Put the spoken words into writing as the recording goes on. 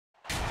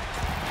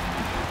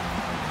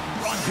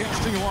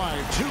Broadcasting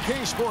live,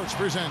 2K Sports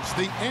presents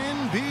the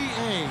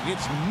NBA.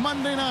 It's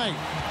Monday night.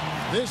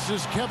 This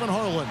is Kevin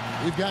Harlan.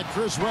 We've got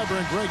Chris Webber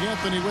and Greg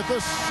Anthony with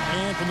us.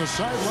 And from the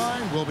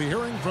sideline, we'll be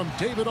hearing from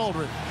David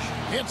Aldridge.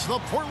 It's the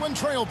Portland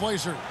Trail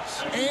Blazers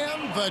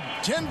and the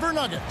Denver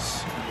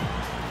Nuggets.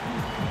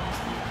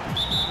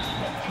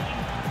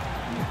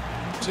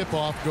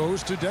 Tip-off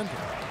goes to Denver.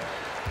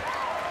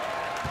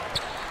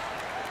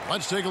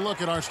 Let's take a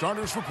look at our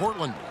starters for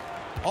Portland.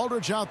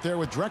 Aldridge out there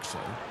with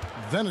Drexler.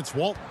 Then it's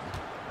Walton.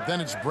 Then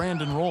it's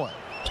Brandon Roy.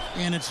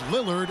 And it's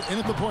Lillard in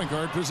at the point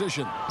guard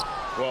position.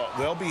 Well,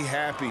 they'll be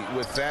happy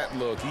with that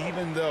look,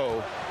 even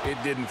though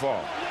it didn't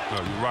fall. No,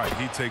 you're right.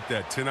 He'd take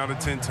that 10 out of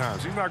 10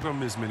 times. He's not going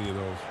to miss many of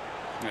those.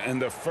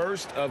 And the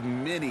first of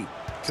many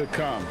to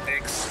come.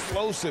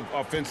 Explosive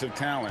offensive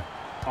talent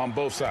on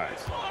both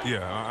sides.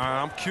 Yeah,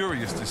 I'm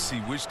curious to see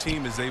which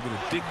team is able to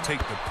dictate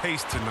the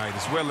pace tonight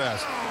as well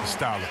as the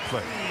style of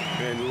play.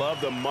 And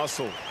love the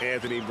muscle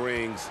Anthony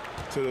brings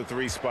to the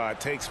three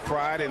spot. Takes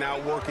pride in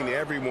outworking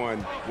everyone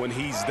when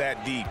he's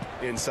that deep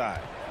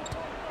inside.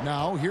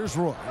 Now here's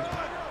Roy.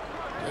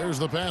 There's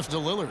the pass to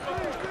Lillard.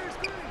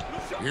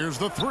 Here's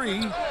the three.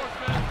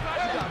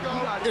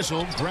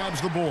 Issel grabs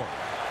the board.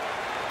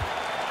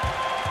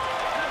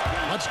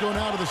 Let's go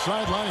now to the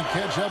sideline and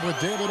catch up with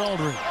David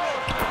Aldridge.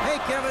 Hey,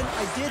 Kevin,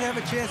 I did have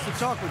a chance to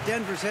talk with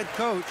Denver's head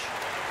coach.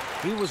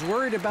 He was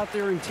worried about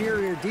their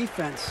interior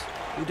defense.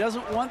 He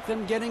doesn't want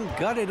them getting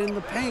gutted in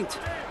the paint.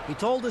 He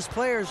told his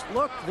players,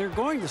 look, they're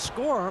going to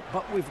score,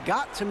 but we've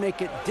got to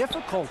make it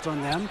difficult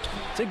on them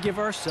to give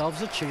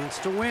ourselves a chance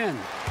to win.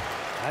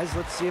 Guys,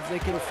 let's see if they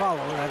can follow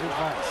that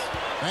advice.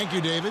 Thank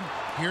you, David.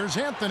 Here's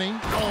Anthony.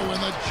 Oh,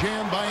 and the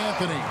jam by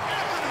Anthony.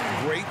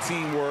 Great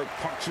teamwork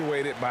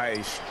punctuated by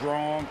a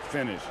strong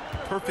finish.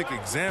 Perfect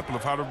example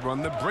of how to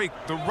run the break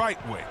the right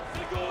way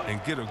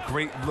and get a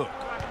great look.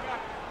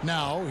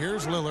 Now,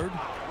 here's Lillard.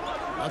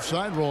 Left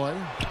side Roy.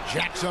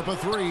 Jacks up a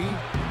three.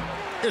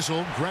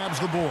 Issel grabs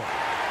the board.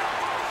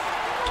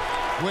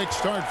 Quick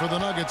start for the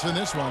Nuggets in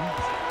this one.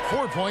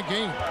 4-point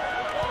game.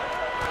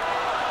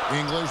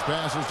 English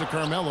passes to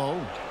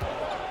Carmelo.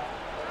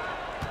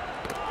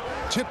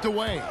 Tipped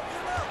away.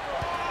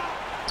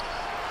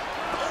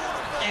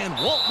 And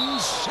Walton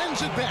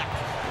sends it back.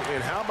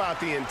 And how about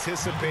the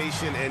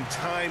anticipation and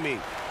timing?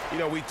 You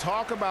know, we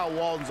talk about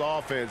Walton's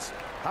offense.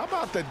 How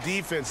about the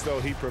defense, though,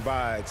 he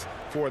provides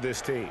for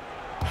this team?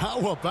 How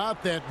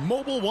about that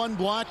mobile one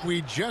block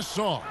we just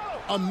saw?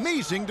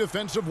 Amazing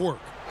defensive work.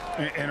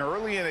 And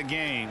early in a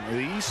game,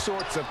 these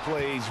sorts of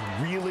plays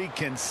really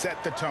can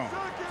set the tone.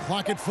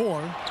 Clock at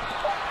 4.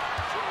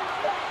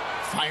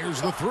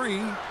 Fires the three.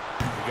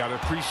 You got to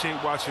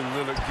appreciate watching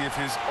Lillard give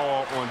his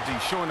all on D,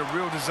 showing a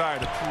real desire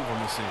to prove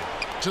on this end.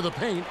 To the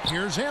paint,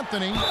 here's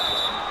Anthony.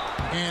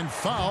 And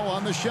foul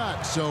on the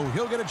shot, so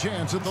he'll get a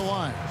chance at the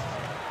line.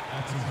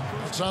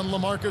 It's on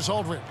LaMarcus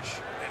Aldridge.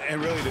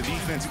 And really the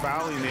defense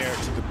fouling there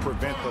to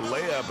prevent the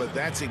layup, but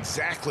that's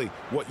exactly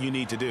what you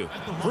need to do.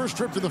 First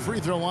trip to the free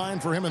throw line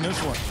for him in this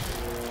one.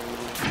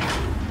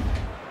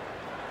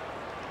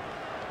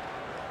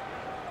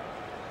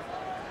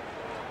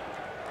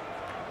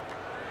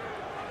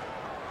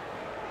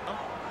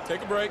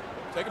 Take a break.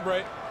 Take a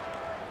break.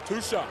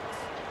 2 shots.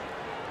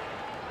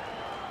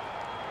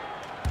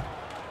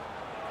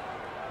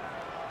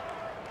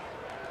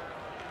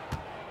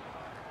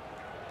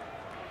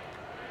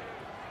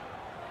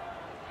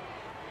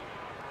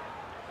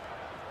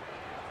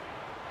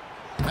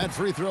 That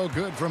free throw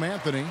good from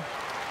Anthony.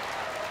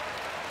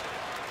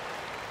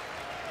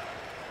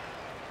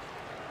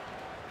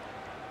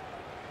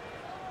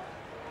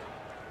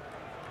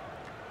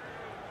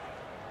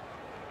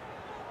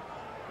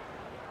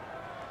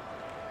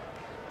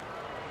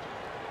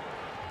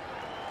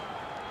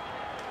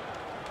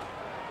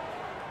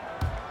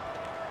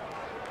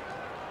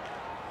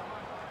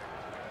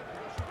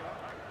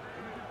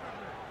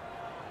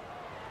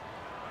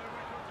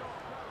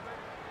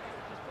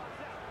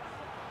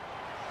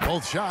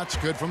 Both shots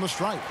good from the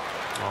stripe.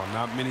 Oh,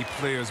 not many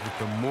players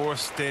with a more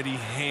steady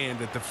hand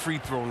at the free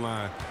throw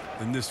line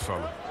than this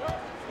fella.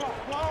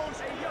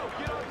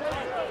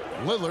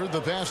 Lillard the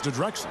pass to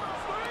Drexler.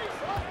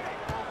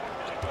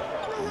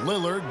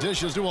 Lillard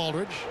dishes to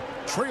Aldridge.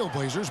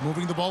 Trailblazers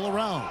moving the ball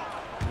around.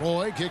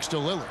 Roy kicks to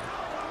Lillard.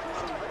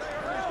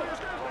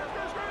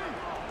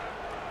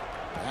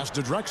 Pass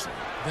to Drexler.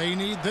 They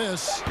need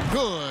this.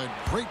 Good.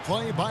 Great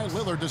play by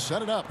Lillard to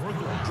set it up.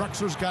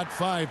 Drexler's got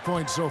 5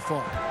 points so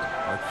far.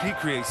 He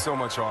creates so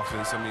much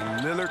offense. I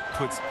mean, Lillard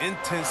puts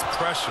intense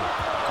pressure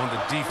on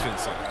the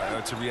defense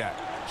to react.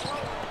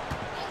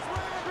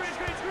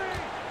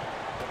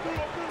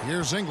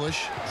 Here's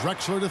English.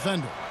 Drexler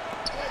defender.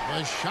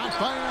 A shot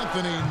by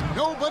Anthony.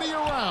 Nobody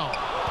around.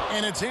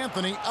 And it's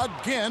Anthony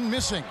again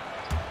missing.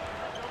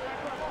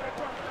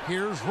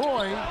 Here's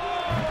Roy.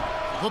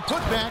 The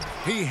putback.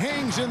 He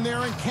hangs in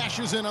there and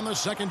cashes in on the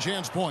second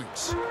chance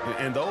points.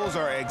 And those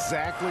are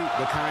exactly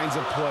the kinds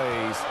of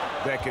plays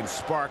that can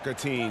spark a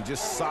team.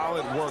 Just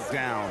solid work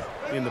down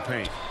in the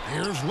paint.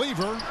 Here's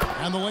Lever,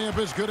 and the layup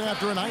is good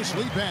after a nice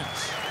lead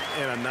pass.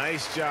 And a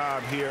nice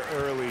job here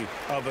early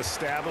of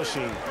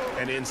establishing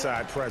an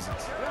inside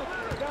presence.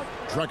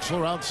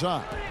 Drexler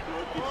outside.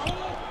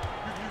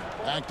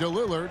 Back to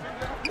Lillard.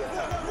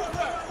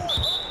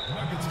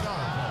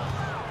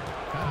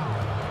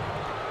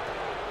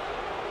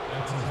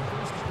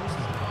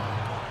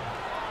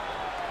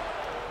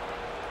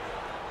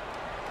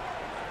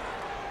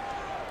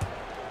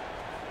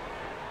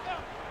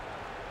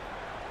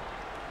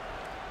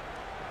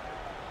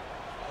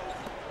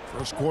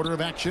 First quarter of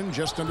action,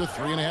 just under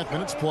 3.5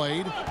 minutes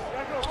played.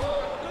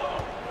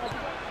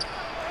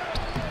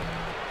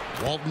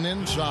 Walton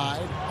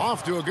inside.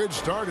 Off to a good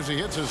start as he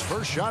hits his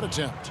first shot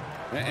attempt.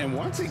 And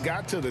once he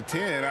got to the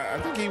 10, I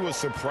think he was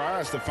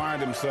surprised to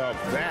find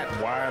himself that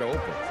wide open.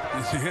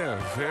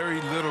 Yeah, very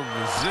little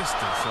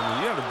resistance. I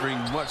mean, you have to bring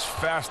much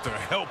faster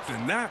help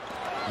than that.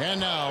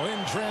 And now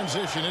in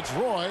transition, it's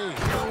Roy.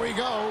 Here we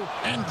go.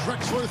 And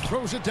Drexler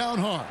throws it down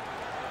hard.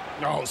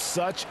 Oh,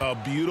 such a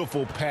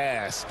beautiful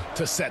pass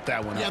to set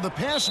that one up. Yeah, the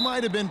pass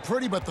might have been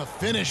pretty, but the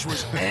finish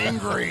was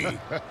angry.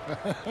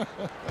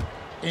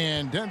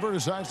 And Denver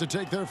decides to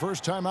take their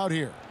first time out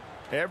here.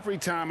 Every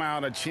time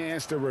out, a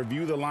chance to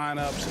review the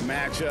lineups,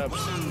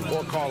 matchups,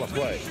 or call a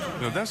play.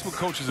 You know, that's what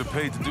coaches are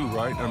paid to do,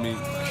 right? I mean,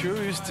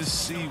 curious to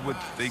see what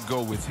they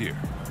go with here.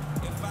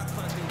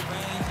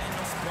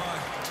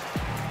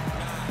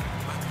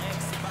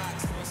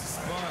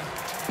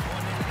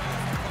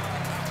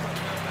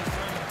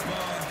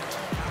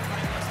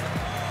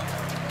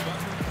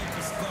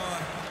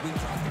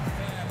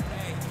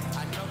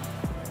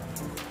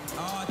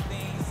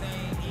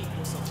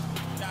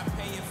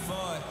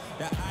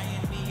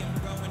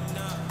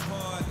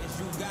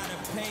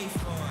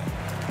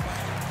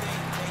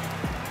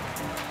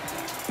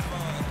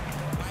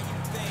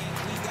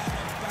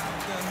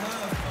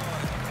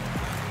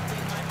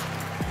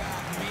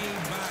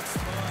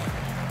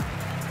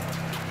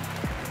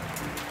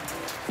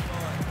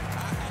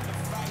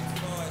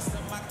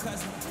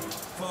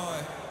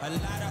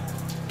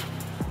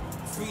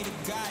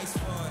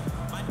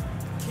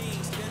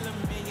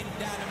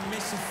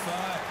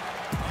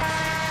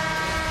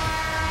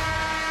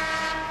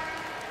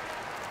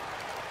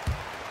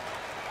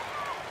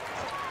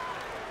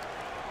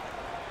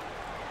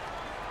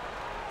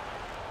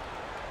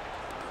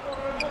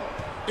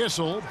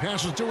 Issel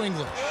passes to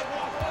English.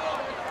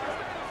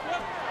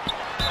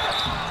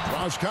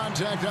 Draws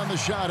contact on the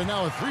shot, and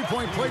now a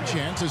three-point play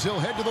chance as he'll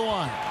head to the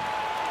line.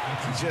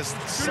 He's just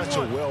such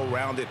a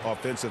well-rounded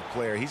offensive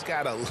player. He's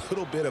got a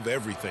little bit of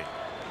everything.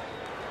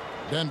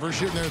 Denver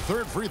shooting their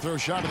third free throw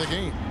shot of the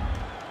game.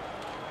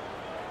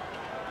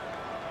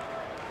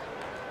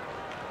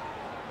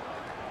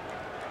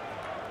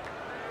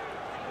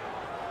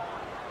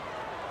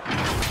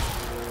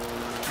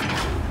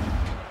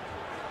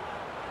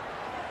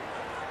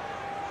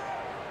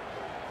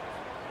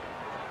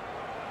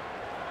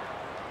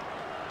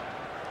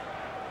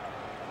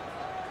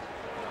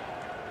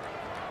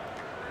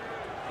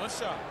 One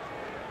shot.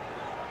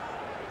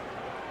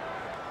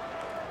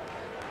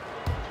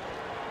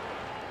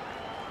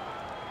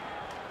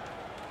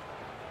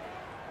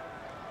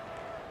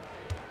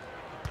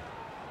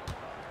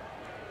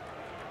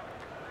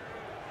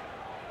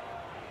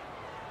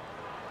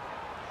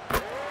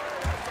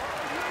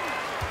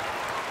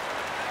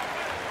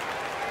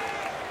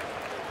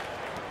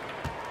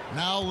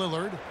 Now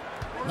Lillard.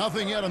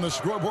 Nothing yet on the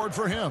scoreboard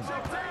for him.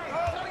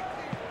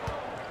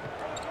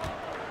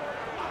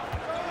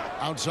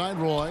 Outside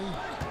Roy.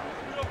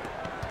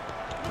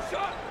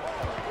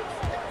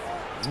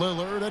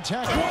 Lillard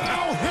attacking.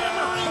 Wow,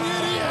 hammering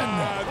it in.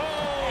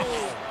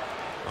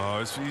 Oh,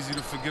 it's easy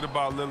to forget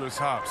about Lillard's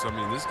hops. I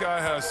mean, this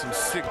guy has some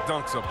sick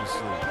dunks up his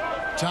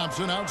sleeve.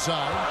 Thompson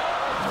outside.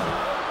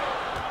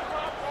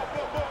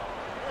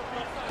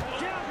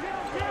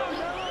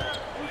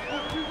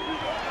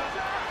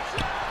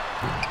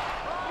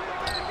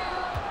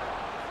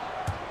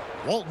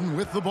 Walton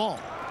with the ball.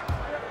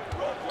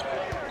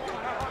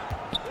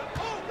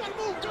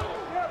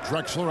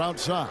 Drexler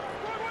outside.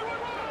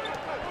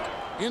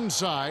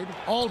 Inside,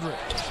 Aldridge.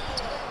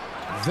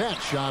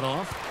 That shot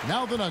off.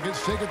 Now the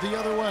Nuggets take it the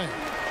other way.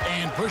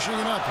 And pushing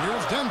it up.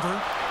 Here's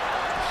Denver.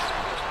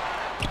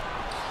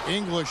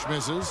 English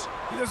misses.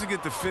 He doesn't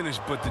get the finish,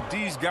 but the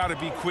D's got to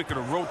be quicker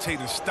to rotate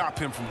and stop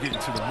him from getting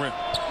to the rim.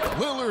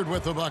 Lillard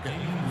with the bucket.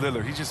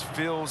 Lillard, he just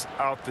fills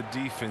out the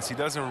defense. He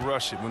doesn't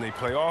rush it. When they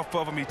play off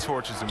of him, he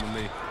torches him. When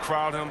they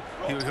crowd him,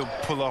 he'll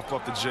pull off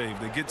the J. If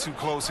they get too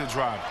close, he'll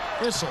drive.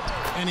 Issel,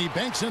 and he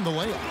banks in the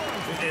layup.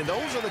 And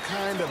those are the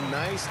kind of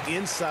nice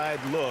inside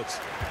looks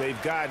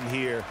they've gotten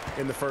here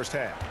in the first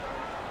half.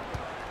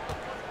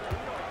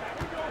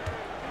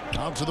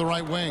 Out to the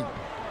right wing.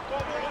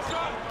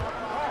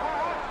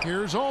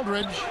 Here's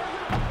Aldridge.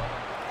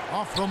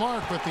 Off the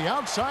mark with the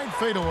outside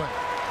fadeaway.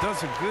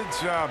 Does a good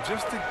job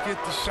just to get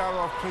the shot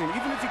off clean.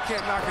 Even if he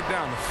can't knock it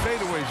down, the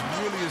fadeaway is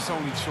really his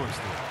only choice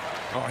there.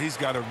 Oh, he's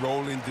got to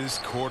roll in this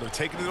quarter,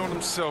 taking it on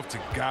himself to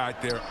guide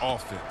their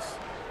offense.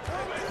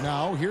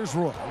 Now here's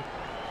Roy.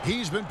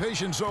 He's been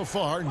patient so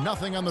far.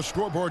 Nothing on the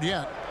scoreboard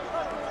yet.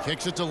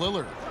 Kicks it to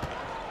Lillard.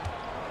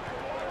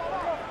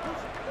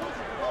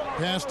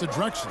 pass to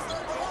Drexler.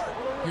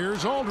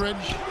 Here's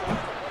Aldridge.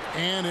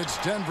 And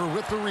it's Denver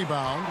with the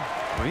rebound.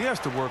 Well, he has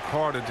to work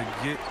harder to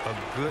get a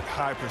good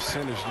high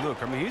percentage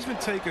look. I mean, he's been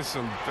taking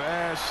some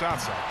bad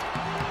shots out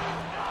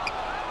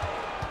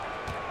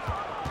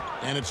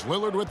there. And it's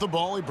Lillard with the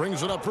ball. He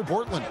brings it up for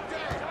Portland.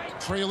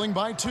 Trailing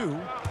by 2.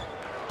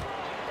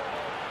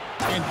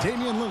 And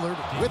Damian Lillard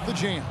with the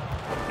jam.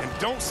 And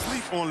don't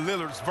sleep on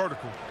Lillard's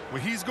vertical.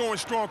 When he's going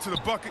strong to the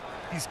bucket,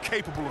 he's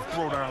capable of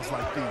throwdowns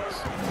like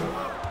these.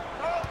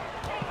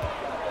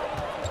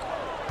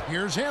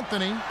 Here's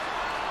Anthony.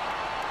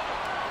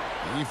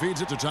 He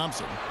feeds it to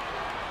Thompson.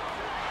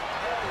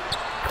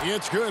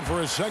 It's good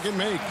for his second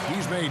make.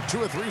 He's made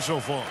 2 of 3 so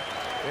far.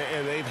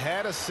 And they've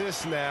had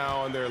assists now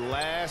on their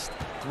last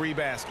 3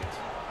 baskets.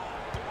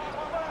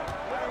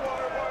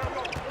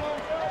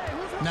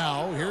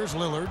 Now, here's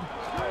Lillard.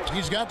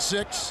 He's got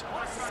 6.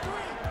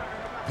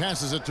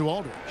 Passes it to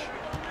Aldridge.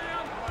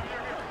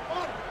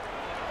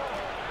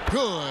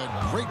 Good.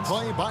 Great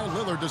play by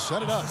Lillard to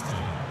set it up.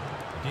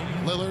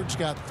 Lillard's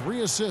got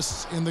 3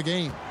 assists in the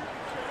game.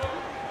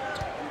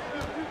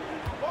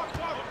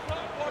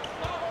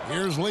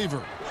 Here's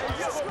Lever.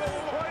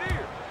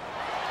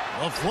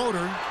 A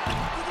floater.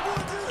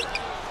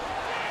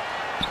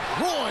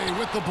 Roy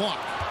with the block.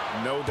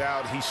 No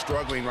doubt he's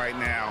struggling right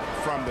now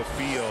from the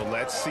field.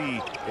 Let's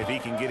see if he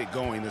can get it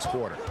going this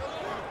quarter.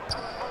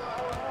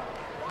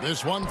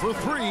 This one for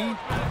 3.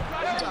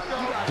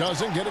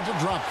 Doesn't get it to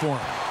drop for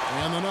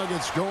him. And the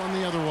Nuggets going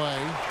the other way.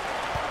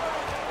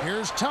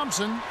 Here's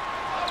Thompson.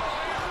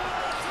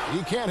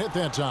 He can't hit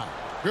that time.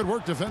 Good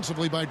work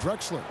defensively by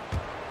Drexler.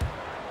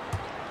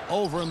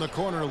 Over in the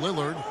corner,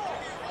 Lillard.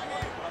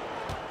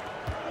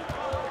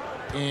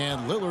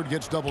 And Lillard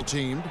gets double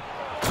teamed.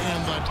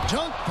 And the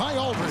dunk by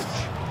Aldridge.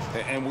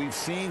 And we've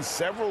seen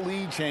several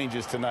lead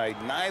changes tonight.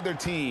 Neither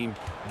team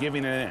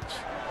giving an inch.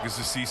 It's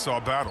a seesaw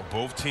battle.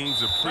 Both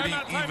teams are pretty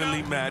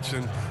evenly matched,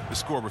 and the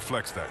score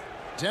reflects that.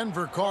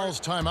 Denver calls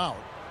timeout.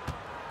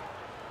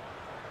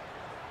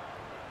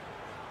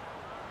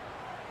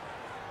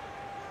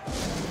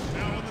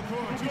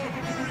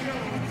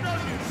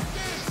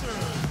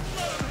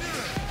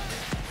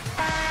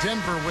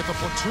 Denver with a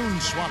platoon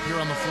swap here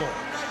on the floor.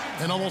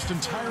 An almost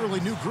entirely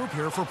new group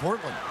here for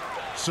Portland.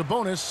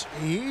 Sabonis,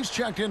 he's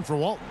checked in for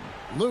Walton.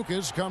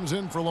 Lucas comes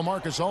in for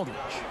LaMarcus Aldridge.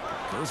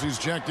 Kersey's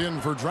checked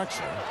in for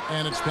Drexler.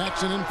 And it's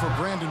Paxson in for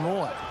Brandon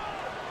Roy.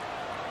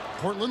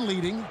 Portland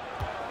leading.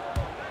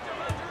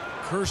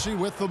 Kersey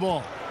with the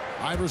ball.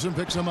 Iverson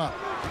picks him up.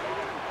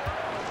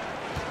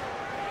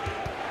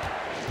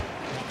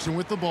 Paxson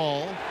with the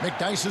ball.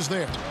 McDyess is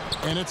there.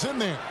 And it's in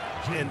there.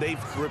 And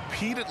they've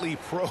repeatedly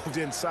probed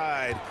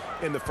inside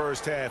in the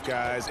first half,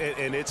 guys,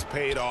 and it's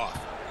paid off.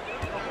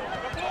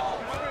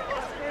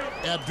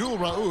 Abdul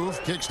Rauf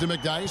kicks to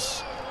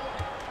McDyess.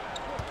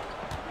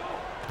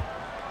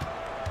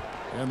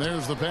 And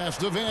there's the pass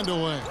to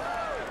Vandeweghe.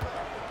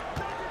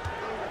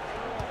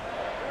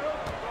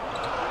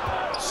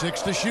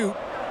 6 to shoot.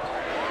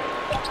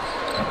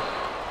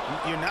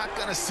 You're not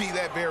going to see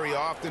that very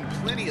often.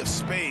 Plenty of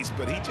space,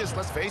 but he just,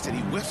 let's face it,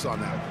 he whiffs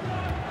on that.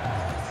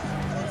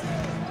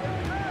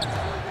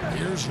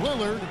 Here's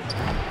Lillard.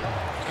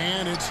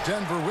 And it's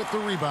Denver with the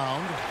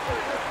rebound.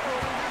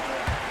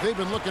 They've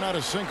been looking out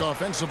of sync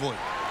offensively.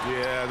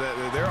 Yeah,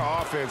 their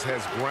offense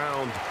has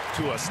ground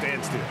to a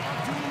standstill.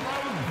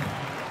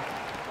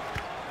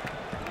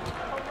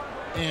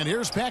 And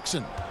here's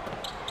Paxson.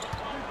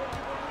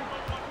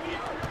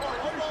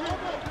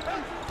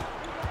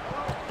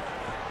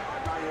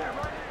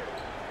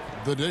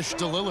 The dish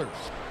to Lillard.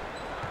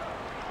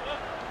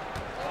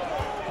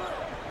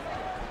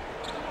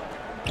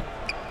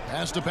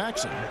 Pass to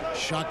Paxson.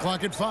 Shot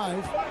clock at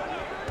 5.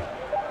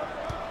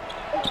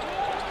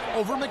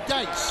 Over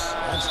McDyess.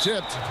 That's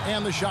tipped,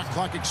 and the shot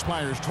clock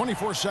expires.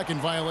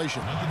 24-second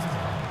violation.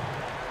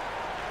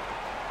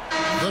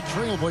 The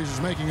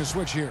Trailblazers making a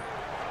switch here.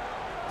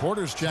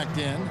 Porter's checked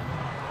in.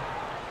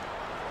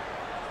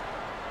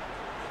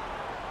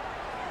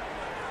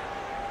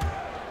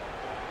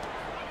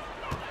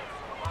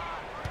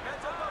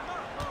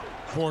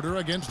 Porter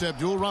against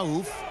Abdul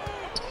Rauf.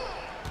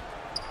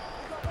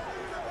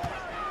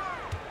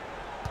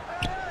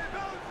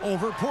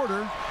 Over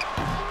Porter.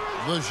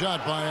 The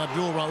shot by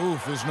Abdul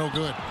Rauf is no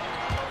good.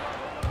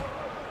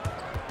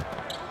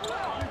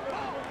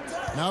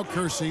 Now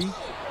Kersey.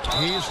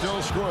 He's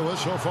still scoreless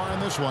so far in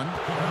this one.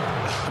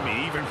 I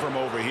mean, even from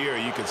over here,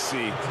 you could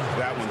see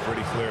that one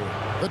pretty clearly.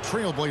 The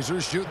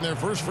Trailblazers shooting their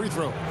first free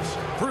throws.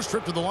 First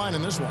trip to the line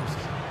in this one.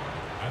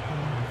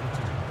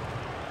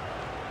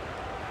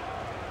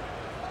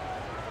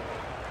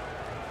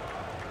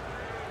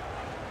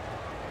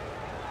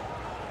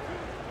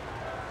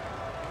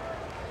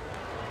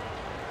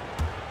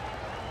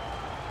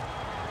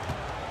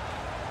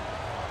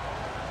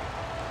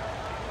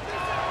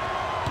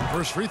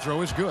 First free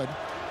throw is good.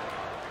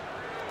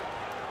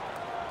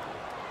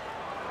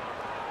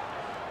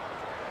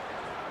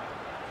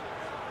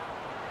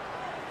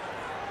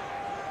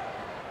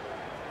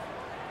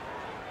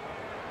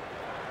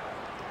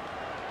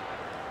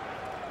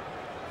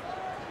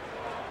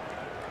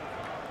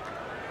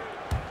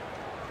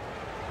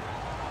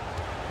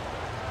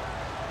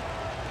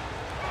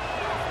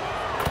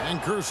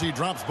 And Kersey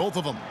drops both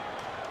of them.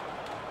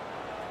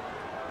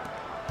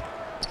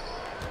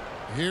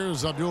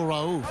 Here's Abdul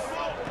Rauf.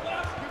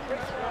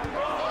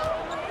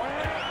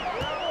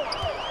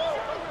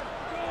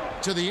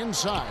 To the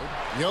inside,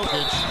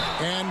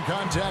 Jokic, and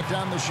contact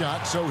on the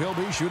shot, so he'll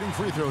be shooting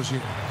free throws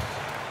here.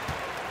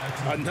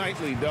 A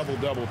nightly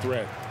double-double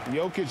threat.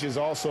 Jokic is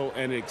also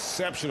an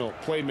exceptional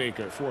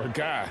playmaker for a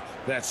guy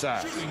that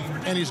size.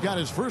 And he's got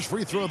his first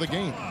free throw of the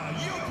game.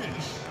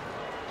 Jokic.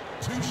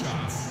 2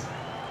 shots.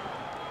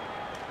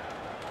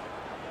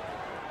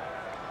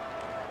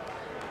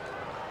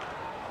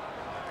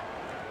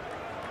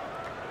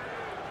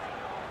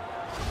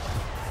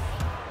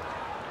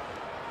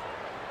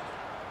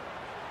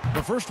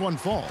 The first one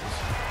falls.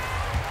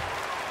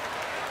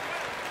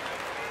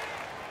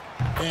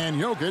 And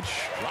Jokic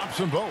drops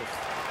them both.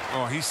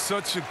 Oh, he's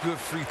such a good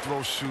free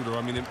throw shooter.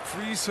 I mean, it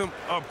frees him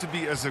up to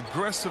be as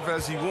aggressive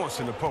as he wants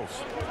in the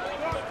post.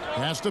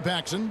 Pass to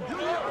Paxson.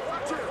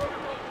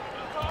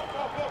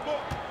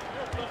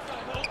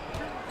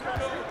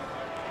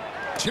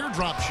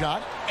 Teardrop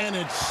shot, and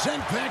it's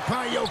sent back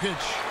by Jokic.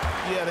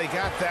 Yeah, they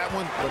got that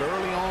one, but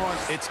early on,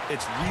 it's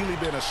really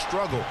been a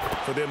struggle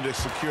for them to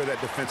secure that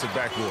defensive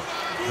backboard.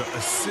 The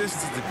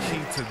assist is the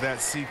key to that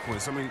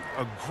sequence. I mean,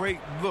 a great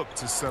look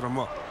to set him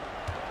up.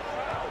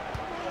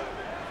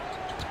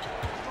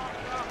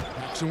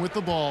 Paxson with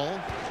the ball.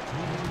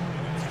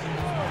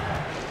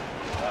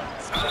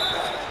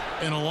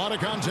 And a lot of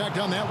contact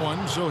on that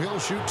one, so he'll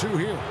shoot 2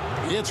 here.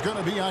 It's going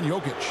to be on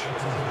Jokic.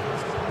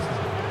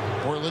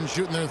 Portland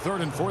shooting their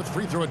 3rd and 4th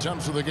free throw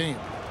attempts of the game.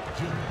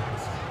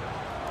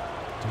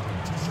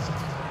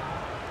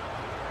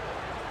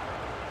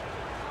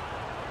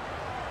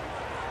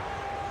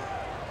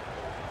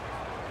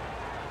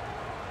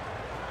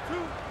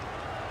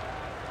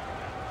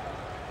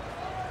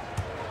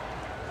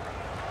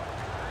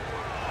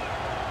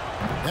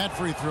 That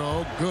free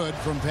throw, good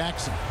from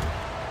Paxson.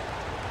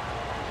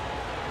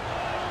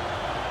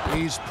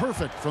 He's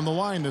perfect from the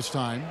line this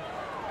time.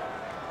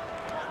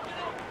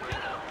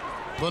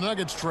 The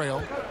Nuggets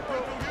trail.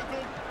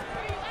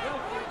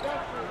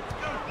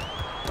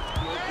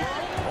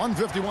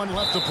 1:51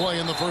 left to play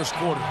in the first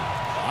quarter.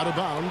 Out of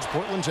bounds,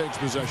 Portland takes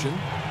possession.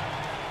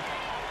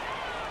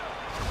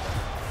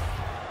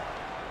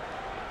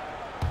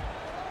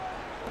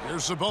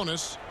 Here's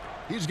Sabonis.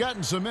 He's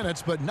gotten some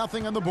minutes, but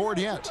nothing on the board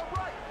yet.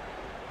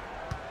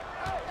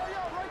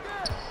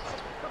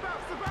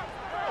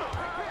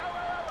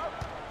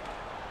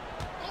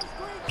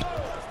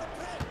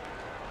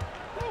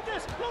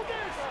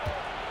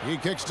 He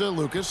kicks to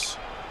Lucas.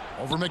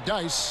 Over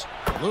McDyess.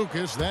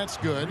 Lucas, that's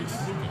good.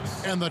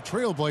 And the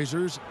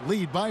Trailblazers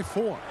lead by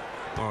 4.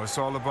 Oh, it's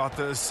all about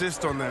the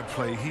assist on that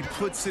play. He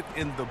puts it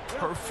in the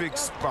perfect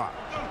spot.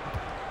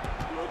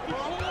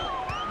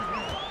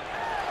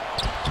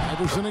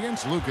 Iverson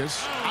against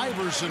Lucas.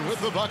 Iverson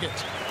with the bucket.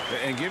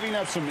 And giving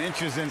up some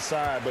inches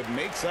inside, but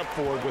makes up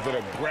for it with an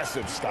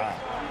aggressive style.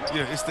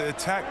 Yeah, it's the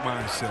attack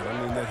mindset.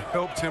 I mean, that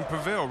helped him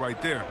prevail right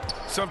there.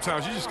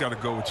 Sometimes you just got to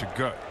go with your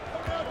gut.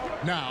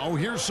 Now,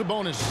 here's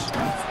Sabonis.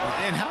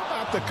 And how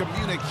about the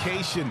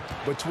communication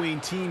between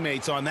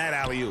teammates on that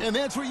alley-oop? And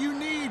that's what you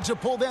need to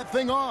pull that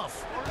thing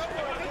off.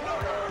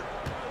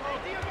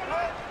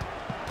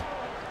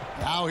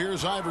 Now,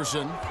 here's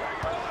Iverson.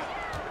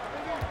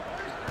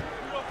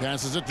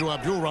 Passes it to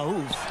Abdul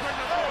Rauf.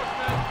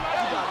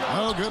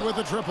 Oh, good with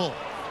the triple.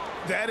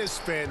 That is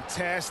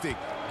fantastic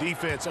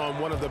defense on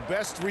one of the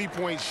best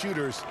three-point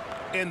shooters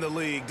in the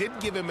league. Didn't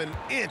give him an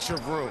inch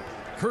of room.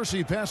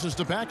 Kersey passes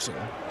to Paxson.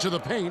 To the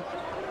paint.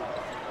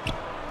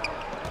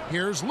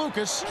 Here's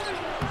Lucas.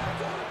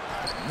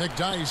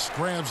 McDyess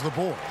grabs the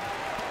board.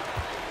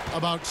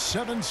 About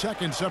 7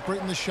 seconds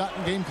separating the shot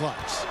and game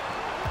clocks.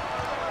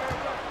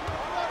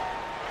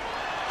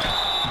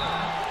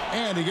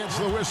 And he gets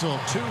the whistle.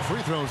 2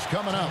 free throws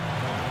coming up.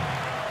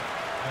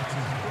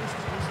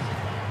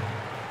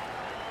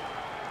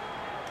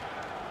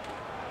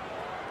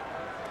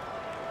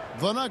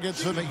 The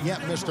Nuggets haven't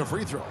yet missed a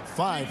free throw.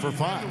 5 for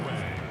 5.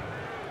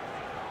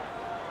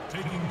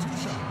 Taking 2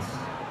 shots.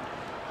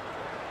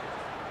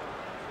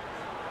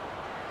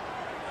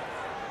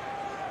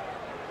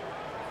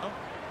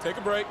 Take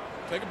a break.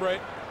 Take a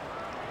break.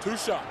 2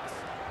 shots.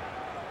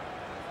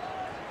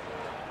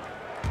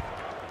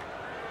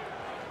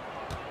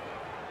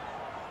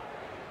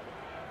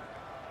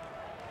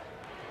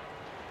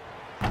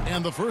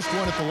 And the first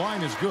one at the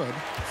line is good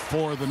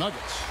for the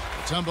Nuggets.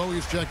 Tembo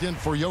is checked in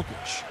for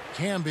Jokic.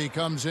 Camby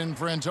comes in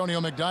for Antonio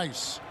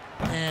McDyess.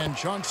 And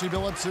Chauncey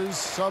Billups is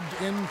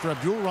subbed in for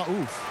Abdul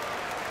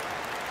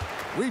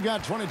Rauf. We've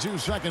got 22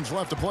 seconds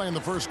left to play in the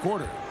first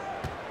quarter.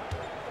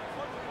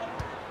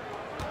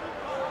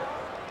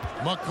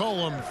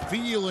 McCollum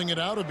feeling it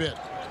out a bit.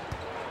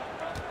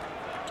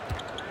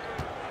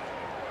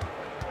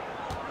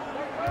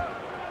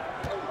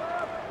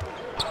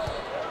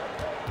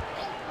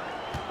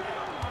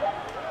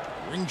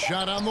 Ring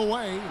shot on the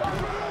way.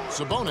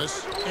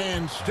 Sabonis,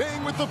 and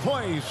staying with the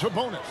play,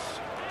 Sabonis.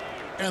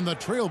 And the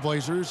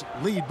Trailblazers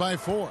lead by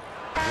 4.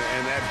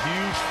 And that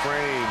huge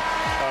frame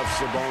of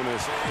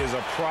Sabonis is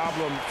a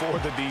problem for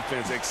the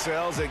defense.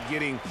 Excels at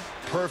getting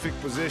perfect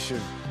position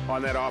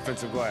on that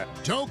offensive glass.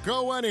 Don't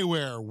go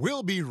anywhere.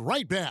 We'll be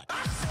right back.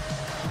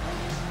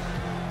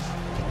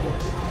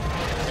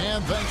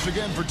 And thanks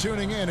again for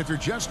tuning in. If you're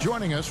just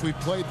joining us, we've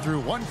played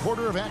through one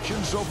quarter of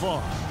action so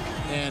far.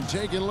 And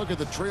taking a look at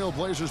the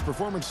Trailblazers'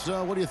 performance,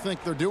 what do you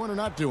think they're doing or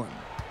not doing?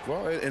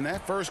 Well, in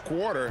that first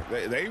quarter,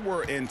 they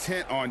were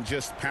intent on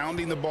just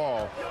pounding the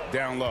ball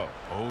down low.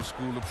 Old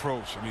school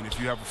approach. I mean, if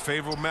you have a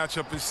favorable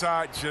matchup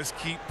inside, just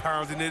keep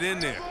pounding it in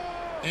there.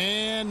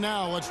 And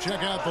now let's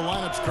check out the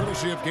lineups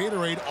courtesy of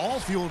Gatorade, all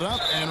fueled up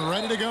and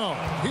ready to go.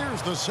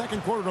 Here's the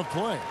second quarter of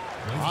play.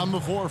 On the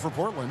floor for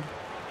Portland,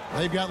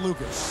 they've got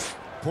Lucas.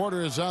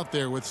 Porter is out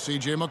there with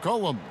C.J.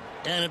 McCollum.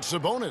 And it's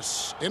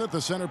Sabonis in at the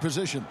center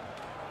position.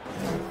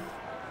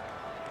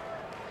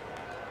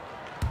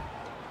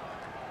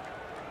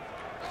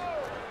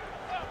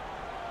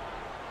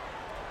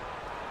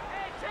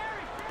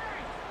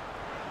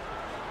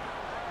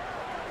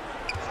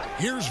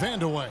 Here's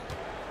Vandeweghe.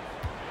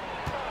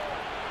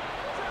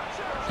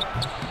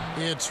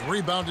 It's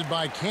rebounded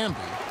by Camby.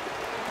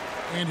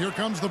 And here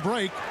comes the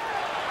break.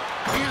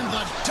 And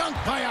the dunk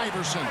by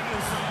Iverson.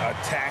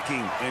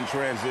 Attacking in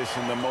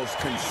transition, the most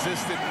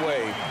consistent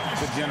way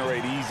to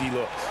generate easy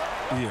looks.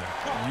 Yeah,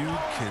 you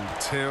can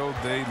tell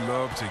they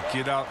love to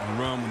get out and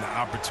run when the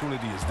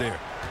opportunity is there.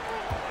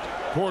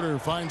 Porter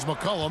finds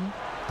McCollum.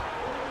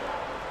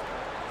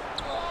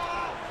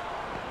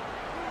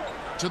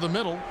 To the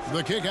middle,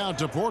 the kick out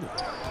to Porter.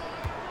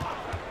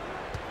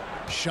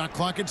 Shot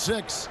clock at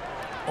 6.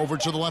 Over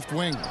to the left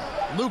wing.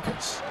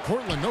 Lucas.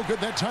 Portland no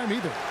good that time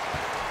either.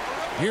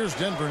 Here's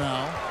Denver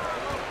now.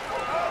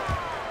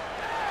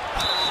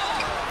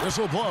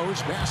 Whistle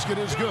blows. Basket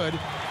is good.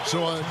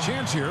 So a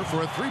chance here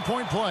for a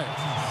three-point play.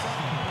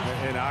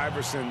 And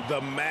Iverson,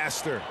 the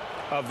master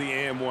of the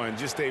and-one.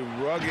 Just a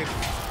rugged,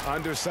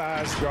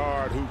 undersized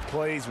guard who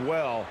plays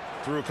well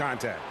through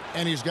contact.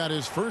 And he's got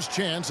his first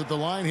chance at the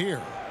line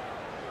here.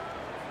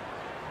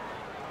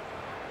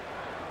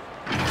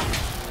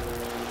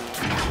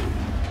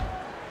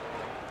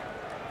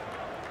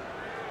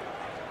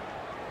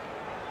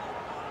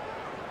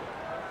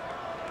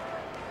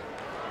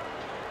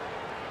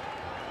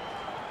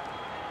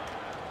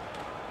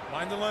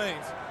 Mind the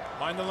lanes.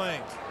 Mind the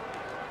lanes.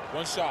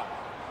 One shot.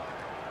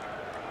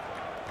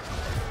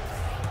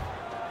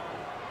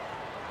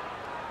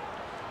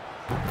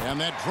 And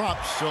that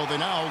drops, so they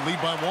now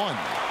lead by 1.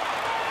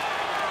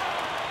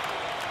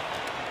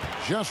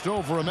 Just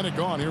over a minute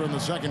gone here in the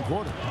second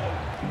quarter.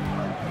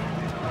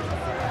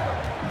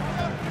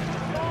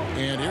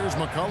 And here's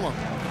McCollum.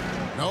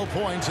 No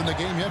points in the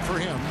game yet for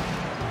him.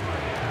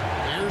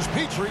 Here's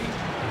Petrie.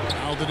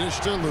 Now the dish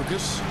to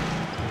Lucas.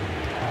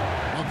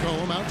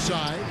 McCollum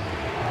outside.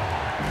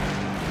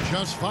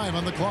 Just 5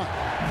 on the clock.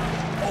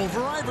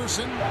 Over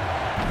Iverson.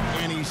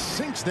 And he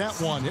sinks that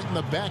one, hitting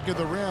the back of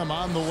the rim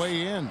on the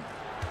way in.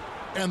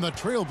 And the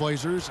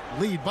Trailblazers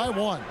lead by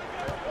 1.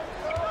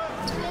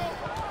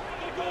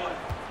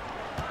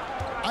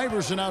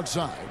 Iverson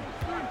outside.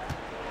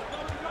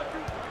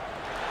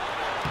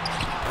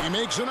 He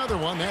makes another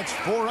one. That's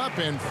 4 up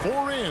and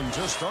 4 in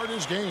to start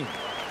his game.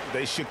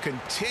 They should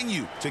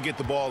continue to get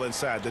the ball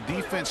inside. The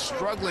defense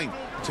struggling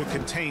to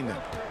contain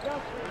them.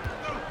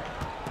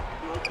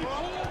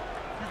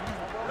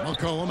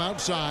 McCollum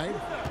outside.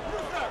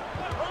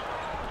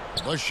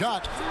 The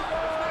shot.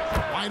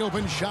 Wide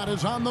open shot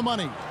is on the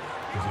money.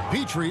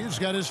 Petrie's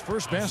got his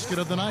first basket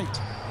of the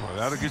night. Well,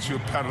 that'll get you a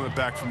pat on the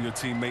back from your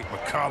teammate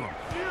McCollum.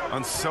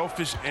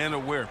 Unselfish and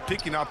aware,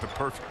 picking out the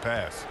perfect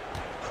pass.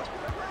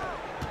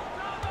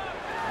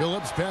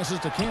 Phillips passes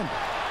to Campbell.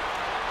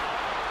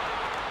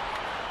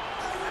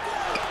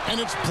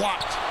 And it's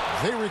blocked.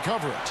 They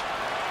recover it.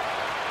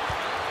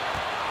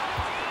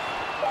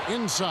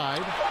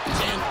 Inside.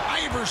 And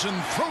Iverson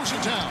throws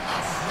it down.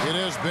 It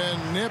has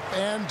been nip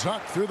and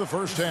tuck through the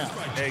first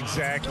half.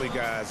 Exactly,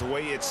 guys. The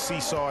way it's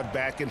seesawed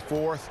back and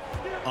forth,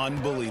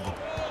 unbelievable.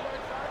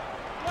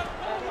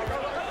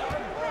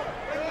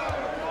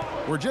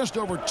 We're just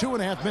over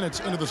 2.5 minutes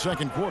into the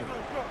second quarter.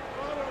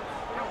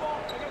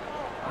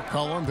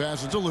 McCollum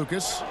passes to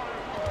Lucas.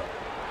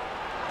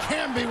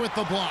 Camby with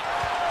the block.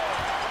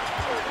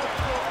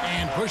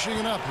 And pushing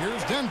it up.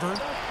 Here's Denver.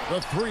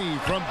 The 3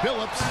 from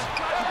Phillips.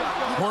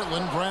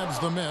 Portland grabs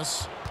the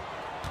miss.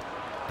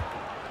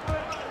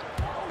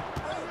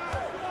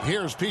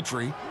 Here's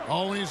Petrie.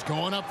 Oh, he's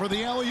going up for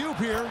the alley-oop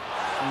here.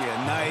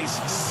 Yeah,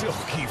 nice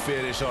silky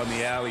finish on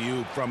the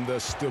alley-oop from the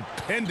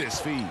stupendous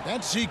feed.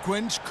 That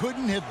sequence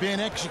couldn't have been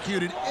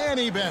executed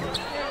any better.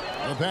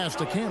 The pass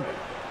to Campbell.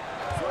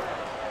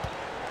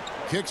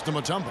 Kicks to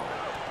Mutombo.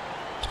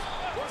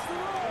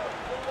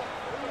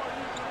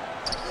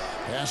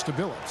 Pass to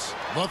Billups.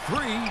 The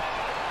 3.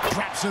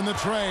 Traps in the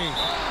tray.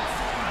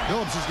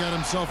 Phillips has got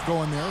himself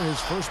going there. His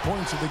first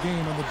points of the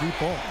game on the deep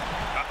ball.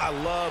 I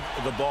love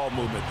the ball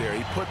movement there.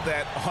 He put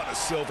that on a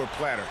silver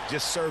platter.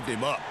 Just served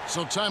him up.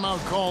 So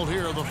timeout called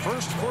here. The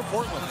first for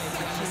Portland.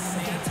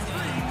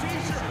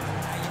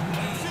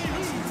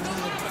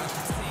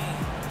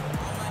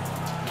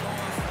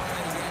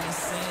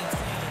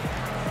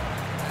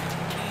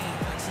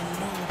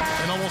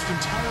 almost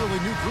entirely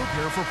new group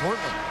here for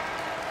Portland.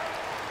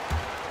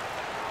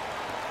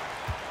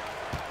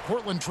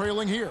 Portland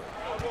trailing here.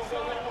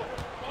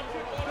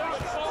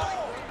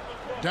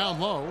 Down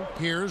low,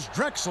 here's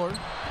Drexler.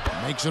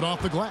 Makes it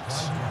off the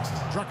glass.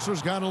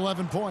 Drexler's got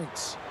 11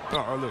 points.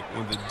 Oh, look,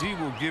 when the D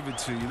will give it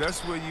to you,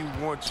 that's where you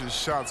want your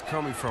shots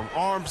coming from.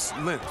 Arm's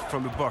length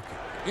from the bucket.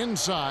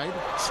 Inside,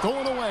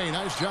 stolen away.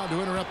 Nice job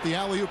to interrupt the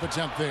alley-oop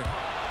attempt there.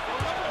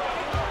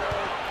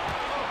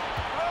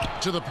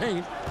 To the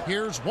paint,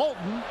 here's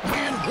Walton,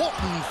 and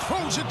Walton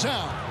throws it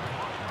down.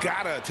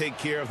 Gotta take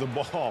care of the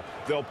ball.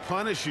 They'll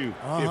punish you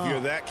if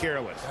you're that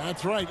careless.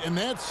 That's right, and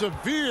that's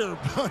severe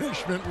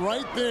punishment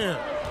right there.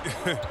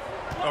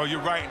 Oh,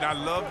 you're right, and I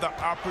love the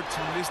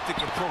opportunistic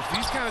approach.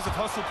 These kinds of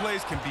hustle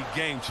plays can be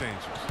game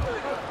changers.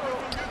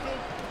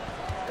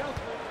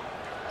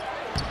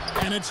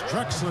 And it's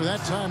Drexler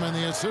that time on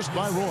the assist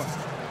by Roy.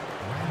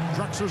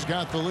 Drexler's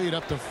got the lead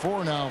up to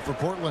 4 now for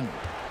Portland.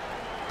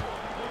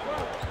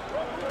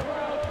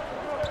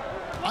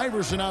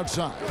 Iverson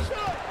outside.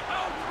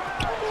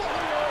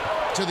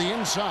 To the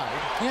inside,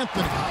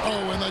 Anthony.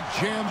 Oh, and the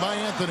jam by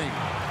Anthony.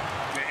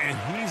 And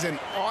he's an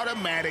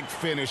automatic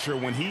finisher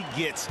when he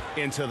gets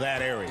into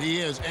that area. He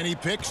is, and he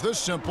picks the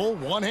simple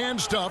one-hand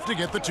stuff to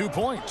get the 2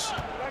 points.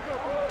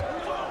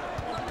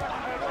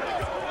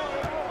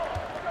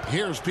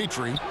 Here's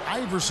Petrie.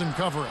 Iverson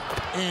covering,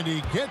 and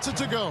he gets it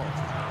to go.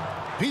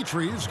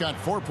 Petrie's got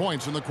 4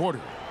 points in the quarter.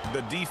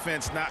 The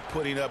defense not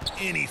putting up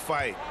any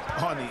fight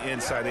on the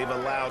inside. They've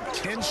allowed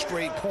 10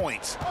 straight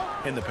points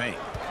in the paint.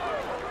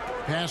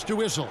 Pass to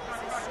Whistle.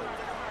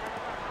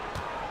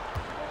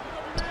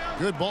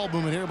 Good ball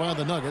movement here by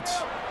the Nuggets.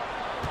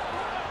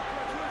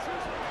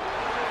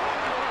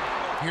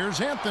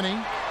 Here's Anthony.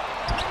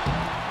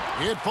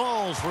 It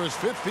falls for his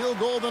 5th field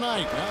goal of the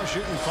night. Now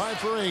shooting 5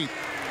 for 8.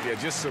 Yeah,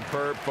 just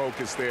superb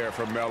focus there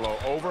from Melo,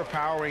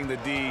 overpowering the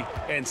D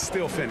and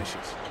still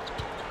finishes.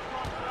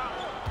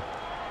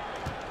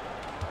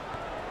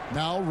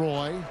 Now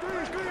Roy.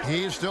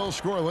 He's still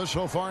scoreless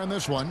so far in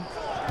this one.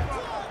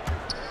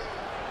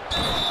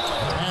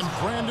 And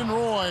Brandon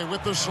Roy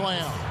with the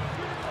slam.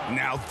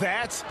 Now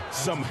that's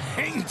some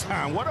hang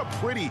time. What a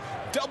pretty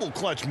double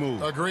clutch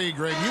move. Agreed,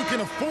 Greg. You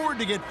can afford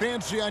to get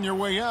fancy on your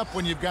way up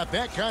when you've got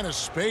that kind of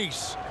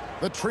space.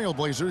 The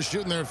Trailblazers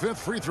shooting their 5th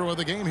free throw of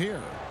the game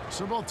here.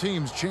 So both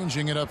teams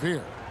changing it up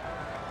here.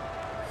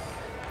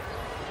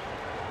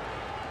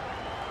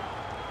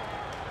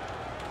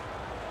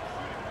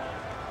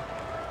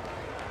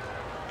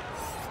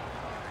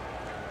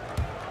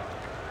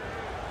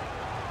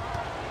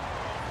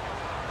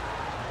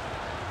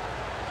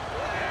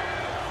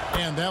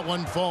 And that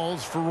one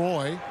falls for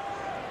Roy.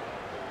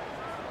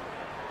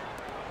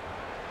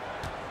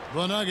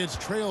 The Nuggets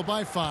trail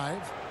by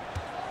 5.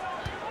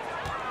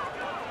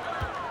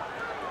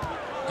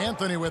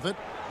 Anthony with it.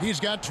 He's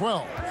got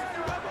 12.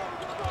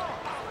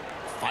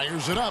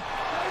 Fires it up.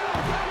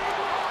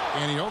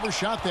 And he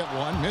overshot that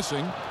one,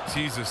 missing.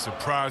 He's as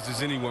surprised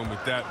as anyone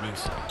with that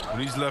miss. When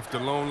he's left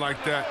alone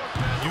like that,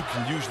 you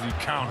can usually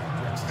count it.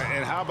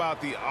 And how about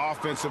the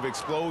offensive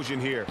explosion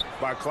here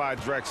by Clyde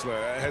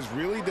Drexler? Has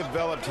really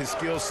developed his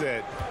skill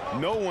set.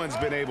 No one's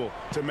been able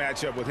to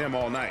match up with him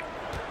all night.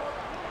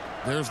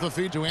 There's the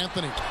feed to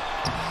Anthony.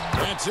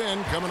 That's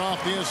in, coming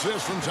off the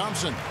assist from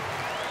Thompson.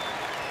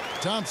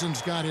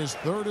 Thompson's got his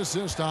 3rd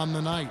assist on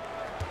the night.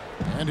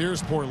 And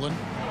here's Portland.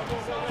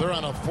 They're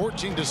on a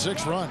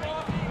 14-6 run.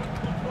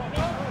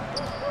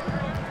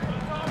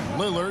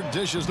 Lillard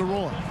dishes to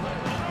Roy.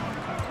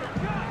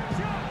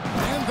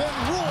 And then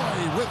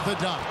Roy with the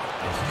dunk.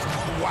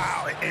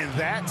 Wow, and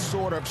that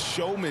sort of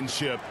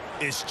showmanship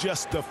is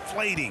just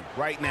deflating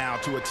right now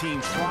to a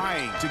team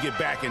trying to get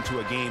back into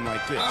a game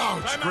like this.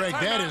 Ouch, Greg,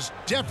 that is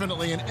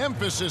definitely an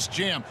emphasis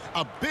jam.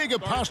 A big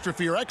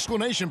apostrophe or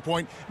exclamation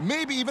point,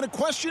 maybe even a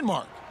question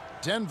mark.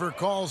 Denver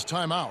calls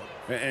timeout.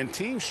 And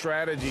team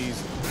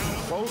strategies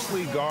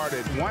closely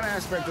guarded. One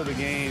aspect of the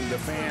game the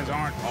fans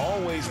aren't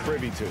always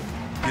privy to.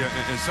 Yeah,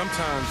 and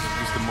sometimes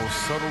it's the most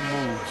subtle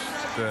moves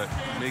that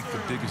make the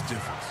biggest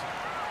difference.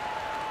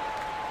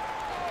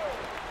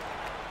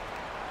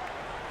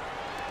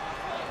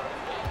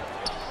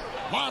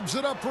 Lobs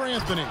it up for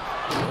Anthony.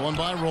 Going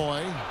by Roy.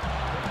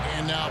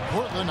 And now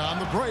Portland on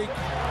the break.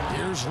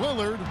 Here's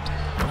Lillard.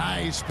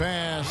 Nice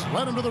pass.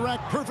 Led him to the rack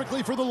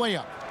perfectly for the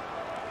layup.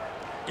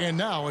 And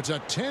now it's a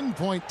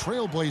 10-point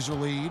Trailblazer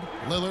lead.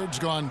 Lillard's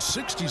gone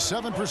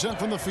 67%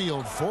 from the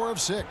field, 4 of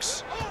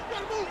 6.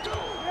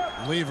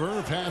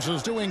 Lever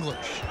passes to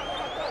English.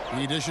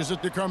 He dishes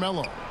it to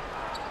Carmelo.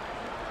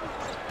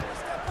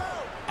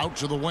 Out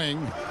to the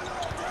wing.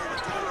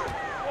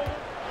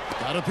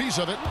 Got a piece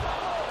of it.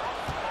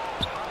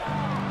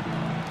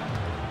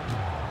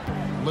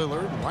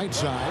 Lillard, right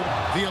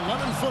side. The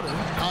 11-footer.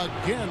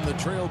 Again, the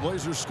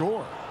Trailblazers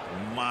score.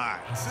 My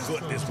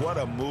goodness, what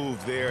a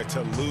move there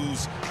to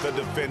lose the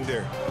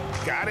defender.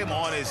 Got him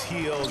on his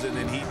heels, and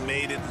then he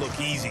made it look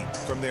easy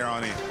from there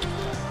on in.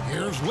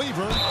 Here's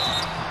Weaver.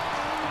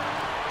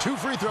 2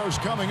 free throws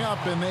coming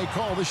up, and they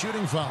call the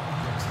shooting foul.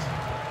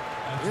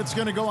 It's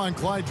going to go on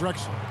Clyde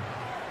Drexler.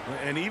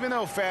 And even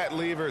though Fat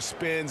Lever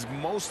spends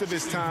most of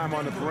his time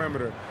on the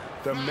perimeter,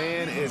 the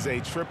man is a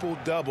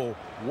triple-double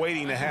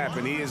waiting to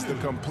happen. He is the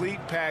complete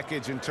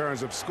package in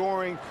terms of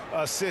scoring,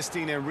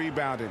 assisting, and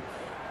rebounding.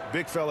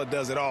 Big fella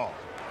does it all.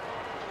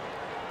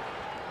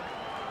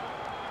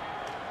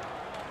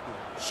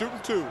 Shooting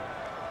 2.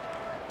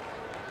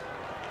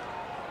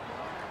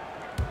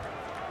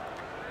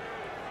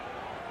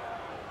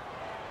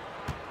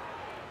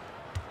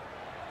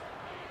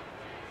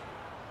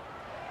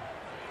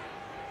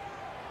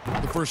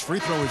 The first free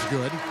throw is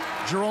good.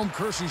 Jerome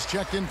Kersey's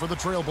checked in for the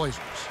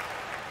Trailblazers.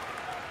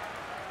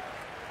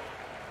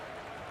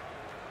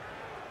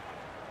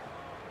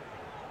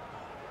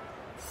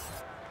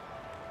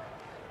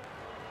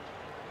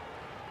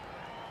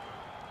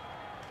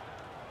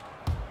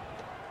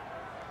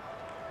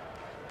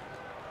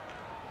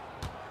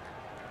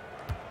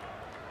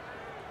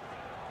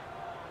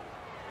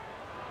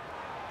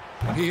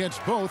 He hits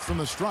both from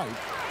the stripe.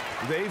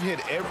 They've hit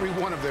every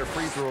one of their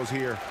free throws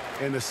here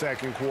in the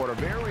second quarter.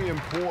 Very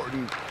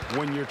important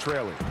when you're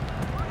trailing.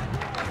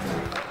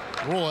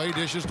 Roy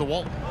dishes to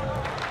Walton.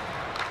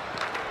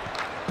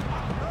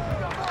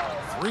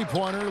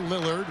 Three-pointer,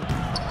 Lillard.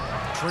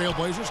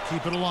 Trailblazers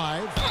keep it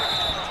alive.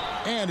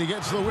 And he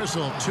gets the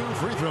whistle. 2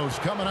 free throws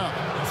coming up.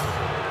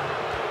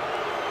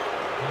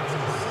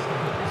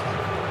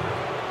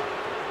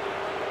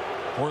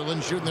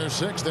 Portland shooting their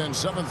 6th and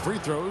 7th free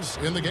throws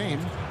in the game.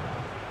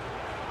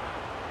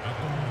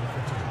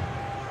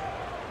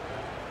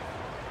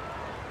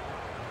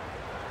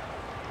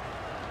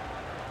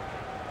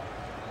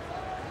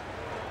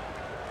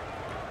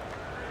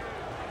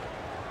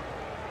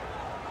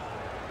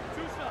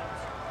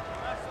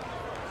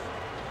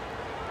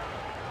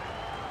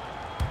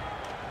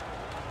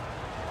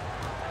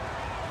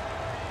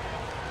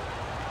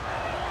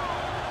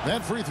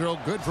 That free throw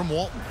good from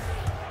Walton.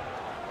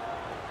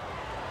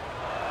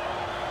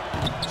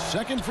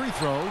 Second free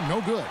throw, no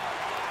good.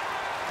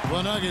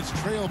 The Nuggets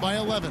trail by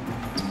 11.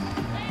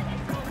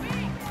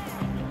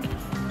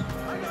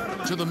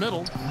 To the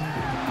middle.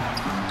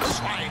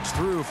 Slides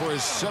through for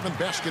his 7th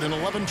basket in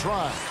 11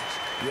 tries.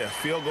 Yeah,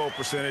 field goal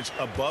percentage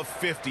above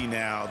 50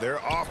 now.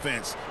 Their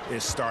offense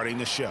is starting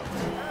to show.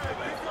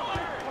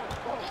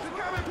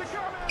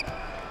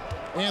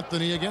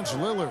 Anthony against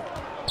Lillard.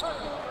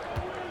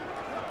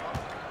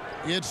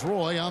 It's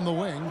Roy on the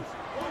wing.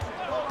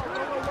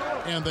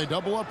 And they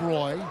double up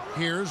Roy.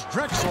 Here's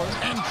Drexler,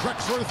 and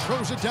Drexler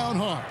throws it down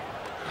hard.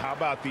 How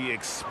about the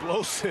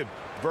explosive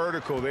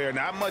vertical there?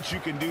 Not much you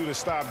can do to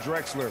stop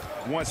Drexler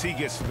once he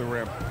gets to the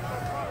rim.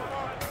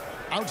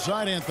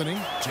 Outside Anthony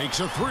takes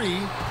a 3.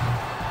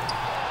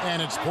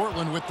 And it's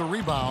Portland with the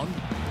rebound.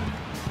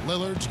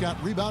 Lillard's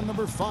got rebound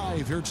number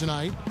 5 here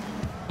tonight.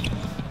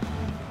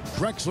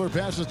 Drexler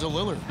passes to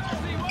Lillard.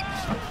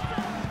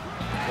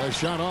 The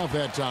shot off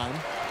that time.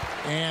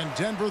 And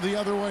Denver the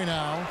other way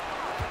now.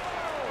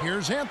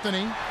 Here's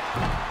Anthony.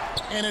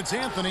 And it's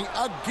Anthony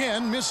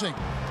again missing.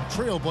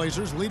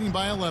 Trailblazers leading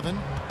by 11.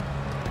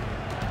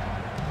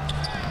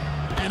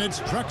 And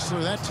it's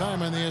Drexler that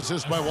time on the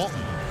assist by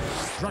Walton.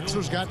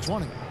 Drexler's got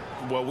 20.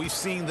 Well, we've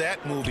seen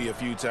that movie a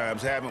few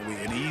times, haven't we?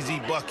 An easy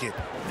bucket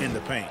in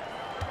the paint.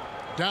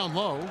 Down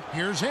low,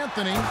 here's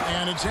Anthony,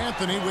 and it's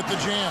Anthony with the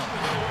jam.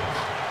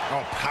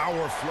 Oh,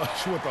 power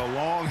flush with a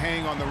long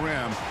hang on the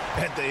rim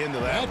at the end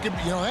of that.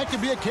 That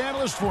could be a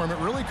catalyst for him. It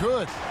really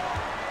could.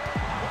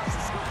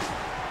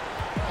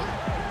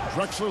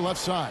 Drexler left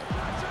side.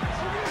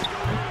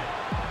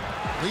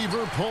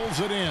 Lever pulls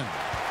it in.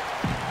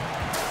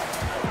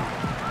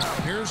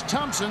 Here's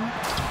Thompson.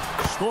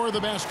 Score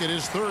the basket,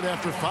 his 3rd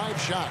after 5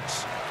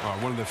 shots.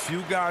 One of the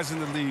few guys in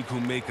the league who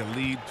make a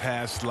lead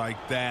pass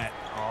like that.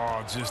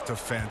 Oh, just a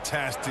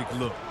fantastic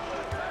look.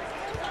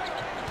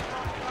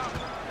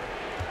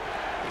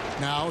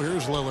 Now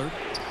here's Lillard.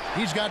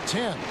 He's got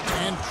 10,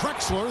 and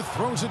Drexler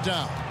throws it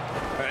down.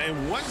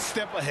 And one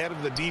step ahead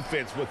of the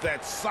defense with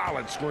that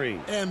solid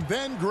screen. And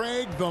then,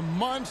 Greg, the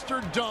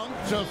monster dunk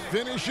to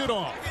finish it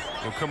off.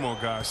 Well, come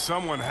on, guys.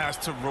 Someone has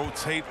to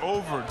rotate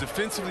over.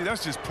 Defensively,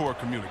 that's just poor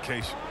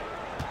communication.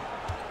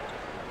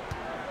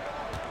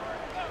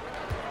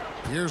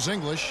 Here's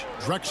English.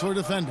 Drexler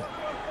defending.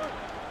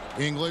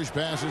 English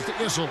passes to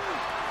Issel.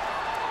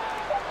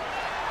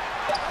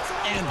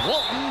 And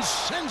Walton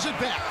sends it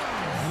back.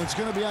 And it's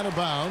going to be out of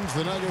bounds.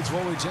 The Nuggets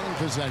will retain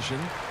possession.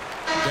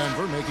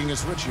 Denver making a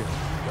switch here.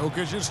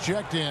 Jokic is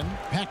checked in.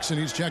 Paxson,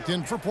 he's checked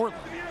in for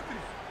Portland.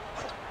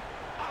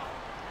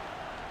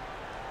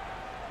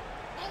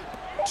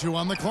 2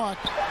 on the clock.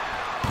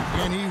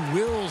 And he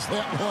wills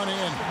that one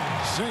in.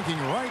 Sinking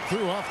right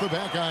through off the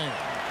back iron.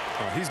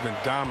 Oh, he's been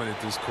dominant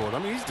this quarter. I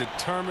mean, he's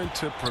determined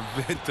to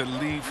prevent the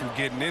lead from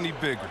getting any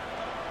bigger.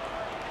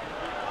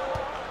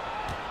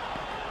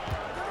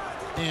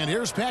 And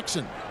here's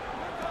Paxson.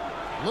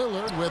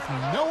 Lillard with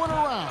no one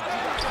around.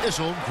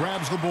 Issel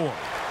grabs the board.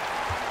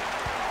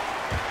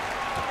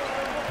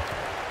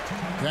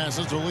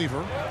 Passes to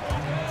Lever.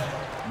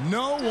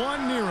 No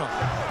one near him.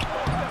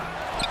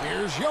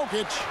 Here's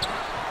Jokic.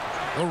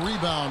 The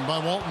rebound by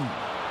Walton.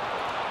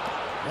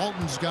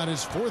 Walton's got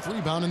his 4th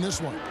rebound in this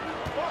one.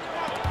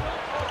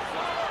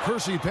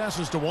 Kersey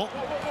passes to Walton.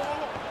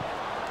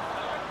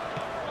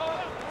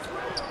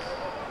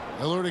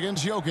 Lillard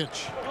against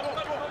Jokic.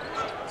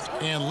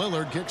 And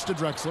Lillard kicks to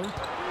Drexler.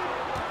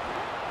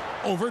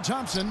 Over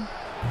Thompson.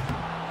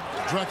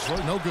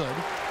 Drexler, no good.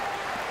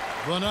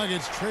 The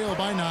Nuggets trail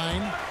by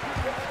 9.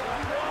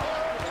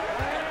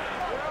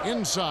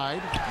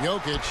 Inside,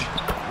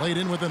 Jokic laid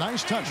in with a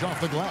nice touch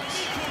off the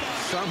glass.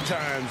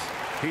 Sometimes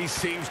he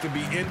seems to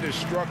be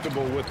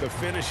indestructible with the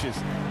finishes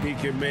he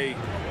can make.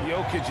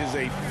 Jokic is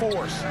a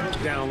force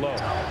down low.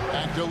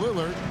 Back to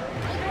Lillard.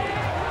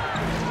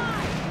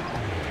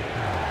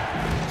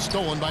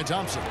 Stolen by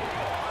Thompson.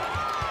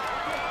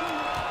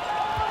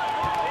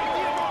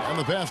 And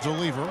the pass to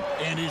Lever.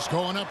 And he's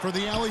going up for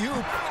the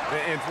alley-oop.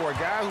 And for a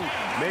guy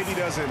who maybe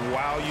doesn't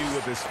wow you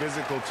with his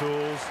physical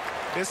tools,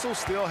 Issel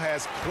still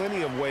has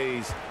plenty of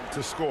ways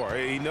to score.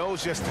 He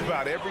knows just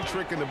about every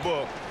trick in the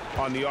book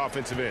on the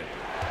offensive end.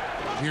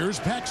 Here's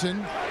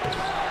Paxson.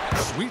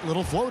 Sweet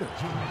little floater.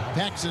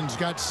 Paxson's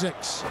got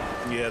 6.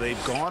 Yeah,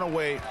 they've gone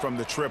away from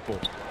the triple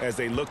as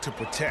they look to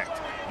protect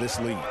this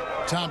lead.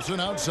 Thompson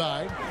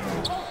outside.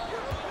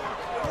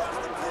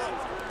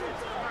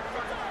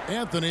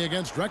 Anthony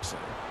against Drexler.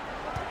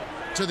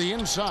 To the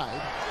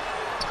inside.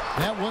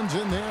 That one's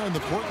in there, and the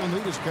Portland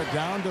lead is cut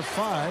down to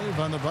 5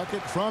 on the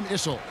bucket from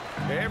Issel.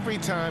 Every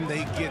time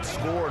they get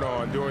scored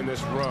on during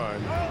this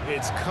run,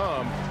 it's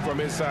come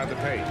from inside the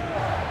paint.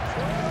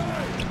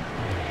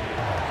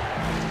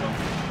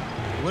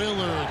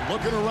 Lillard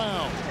looking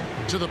around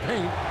to the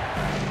paint.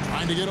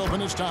 Trying to get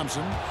open is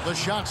Thompson. The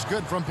shot's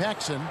good from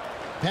Paxson.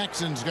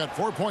 Paxson's got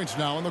 4 points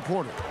now in the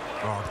quarter.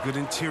 Oh, good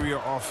interior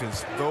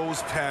offense.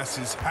 Those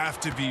passes have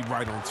to be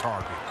right on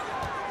target.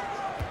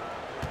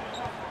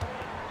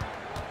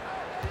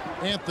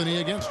 Anthony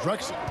against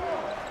Drexler.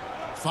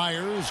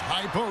 Fires,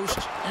 high post,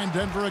 and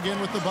Denver again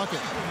with the bucket.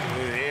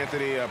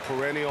 Anthony, a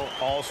perennial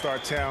all-star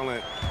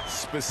talent,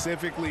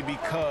 specifically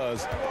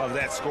because of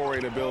that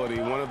scoring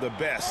ability, one of the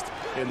best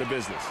in the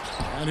business.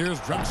 And here's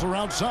Drexler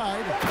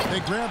outside.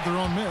 They grab their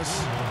own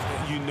miss.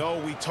 You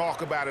know, we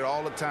talk about it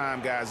all the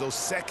time, guys. Those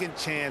second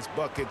chance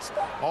buckets,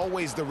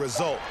 always the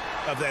result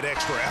of that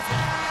extra effort.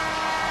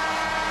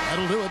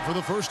 That'll do it for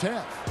the first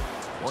half.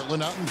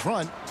 Portland out in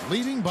front,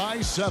 leading by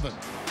 7.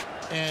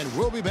 And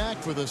we'll be back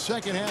for the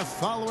second half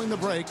following the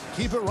break.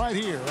 Keep it right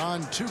here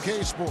on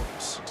 2K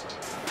Sports.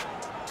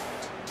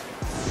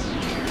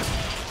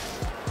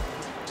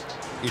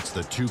 It's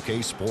the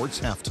 2K Sports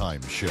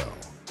Halftime Show.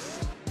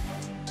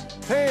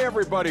 Hey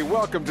everybody,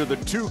 welcome to the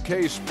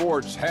 2K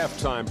Sports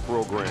Halftime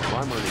Program.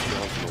 I'm Ernie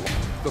Johnson.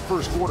 The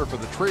first quarter for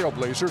the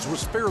Trailblazers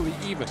was fairly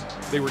even.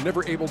 They were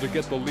never able to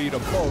get the lead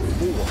above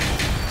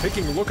 4.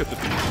 Taking a look at the...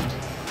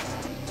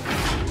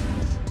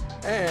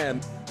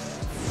 And...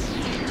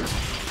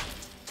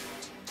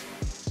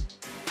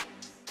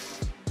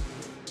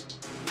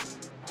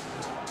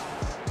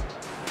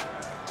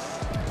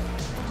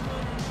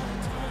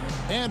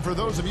 And for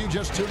those of you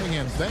just tuning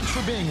in, thanks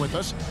for being with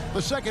us.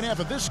 The second half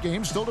of this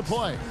game still to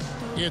play.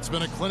 It's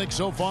been a clinic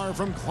so far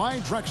from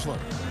Clyde Drexler.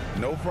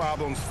 No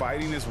problems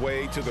fighting his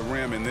way to the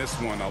rim in this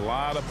one. A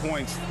lot of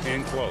points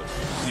in close.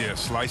 Yeah,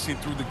 slicing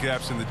through the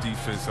gaps in the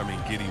defense. I mean,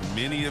 getting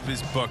many of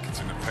his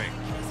buckets in the paint.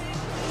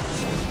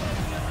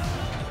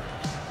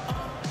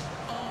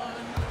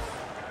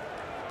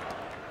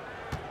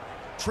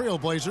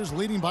 Trailblazers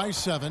leading by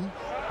 7.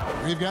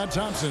 We've got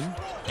Thompson,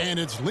 and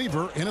it's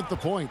Lever in at the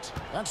point.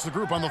 That's the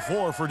group on the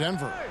floor for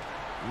Denver.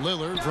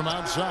 Lillard from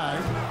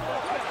outside.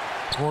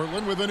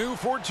 Portland with a new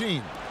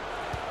 14.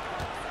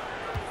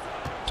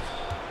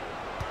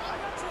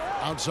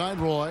 Outside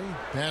Roy,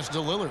 pass to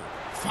Lillard.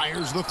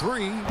 Fires the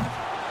 3.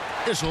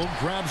 Issel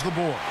grabs the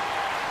board.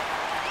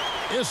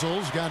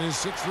 Issel's got his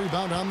 6th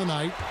rebound on the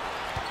night.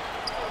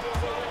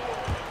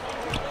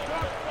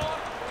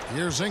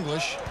 Here's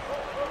English.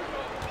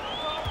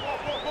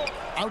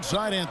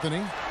 Outside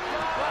Anthony.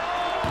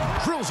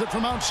 Drills it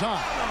from outside.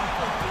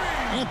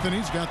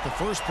 Anthony's got the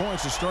first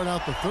points to start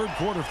out the third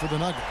quarter for the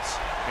Nuggets.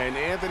 And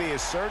Anthony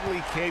is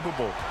certainly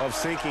capable of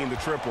sinking the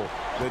triple.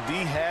 The D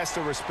has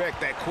to respect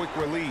that quick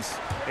release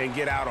and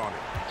get out on it.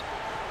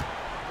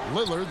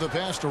 Lillard the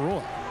pass to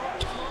Roy.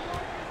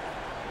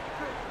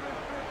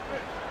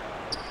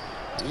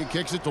 He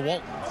kicks it to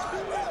Walton.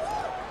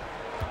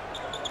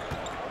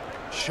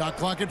 Shot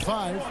clock at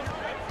 5.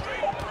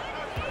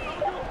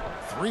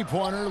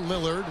 Three-pointer,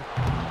 Lillard.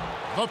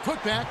 The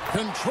putback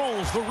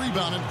controls the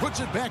rebound and puts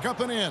it back up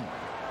and in.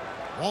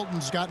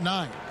 Walton's got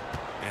 9.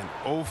 An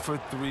 0 for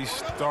 3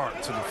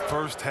 start to the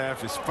first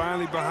half is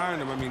finally behind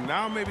them. I mean,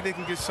 now maybe they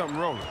can get something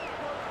rolling.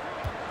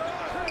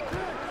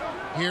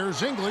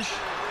 Here's English.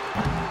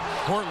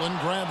 Portland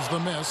grabs the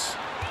miss.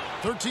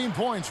 13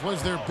 points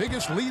was their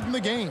biggest lead in the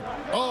game.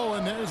 Oh,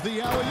 and there's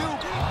the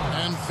alley-oop.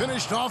 And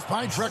finished off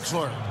by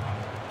Drexler.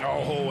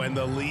 Oh, and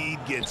the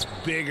lead gets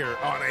bigger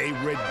on a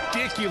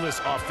ridiculous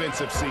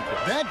offensive sequence.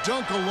 That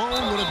dunk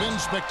alone would have been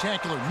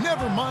spectacular.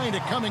 Never mind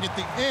it coming at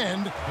the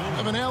end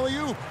of an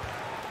alley-oop.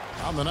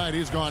 On the night,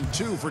 he's gone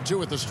 2 for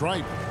 2 at the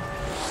stripe.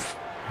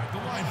 At the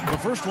line, The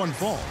first one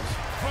falls.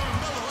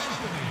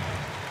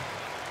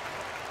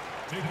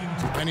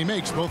 And he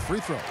makes both free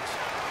throws.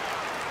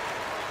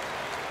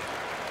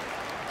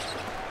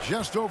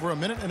 Just over a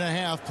minute and a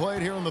half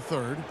played here in the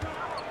third.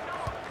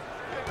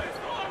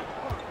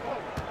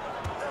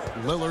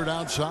 Lillard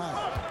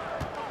outside.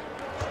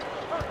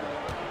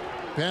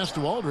 Pass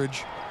to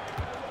Aldridge.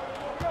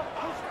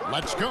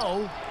 Let's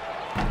go.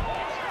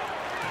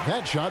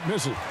 That shot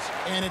misses.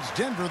 And it's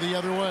Denver the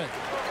other way.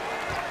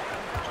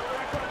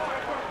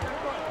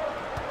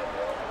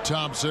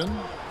 Thompson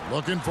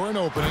looking for an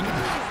opening.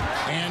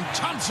 And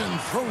Thompson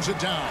throws it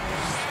down.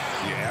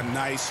 Yeah,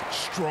 nice,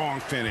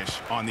 strong finish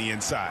on the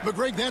inside. But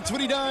Greg, that's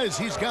what he does.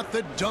 He's got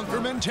the dunker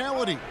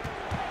mentality.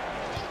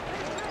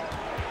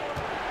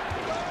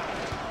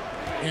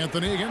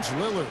 Anthony against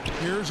Lillard.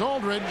 Here's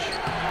Aldridge.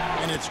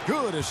 And it's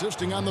good.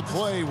 Assisting on the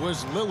play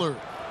was Lillard.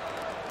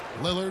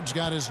 Lillard's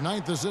got his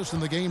 9th assist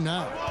in the game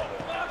now.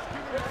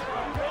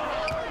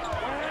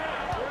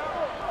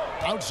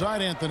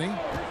 Outside Anthony.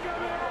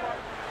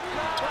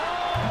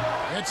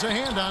 It's a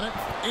hand on it.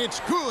 It's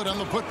good on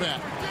the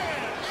putback.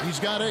 He's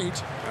got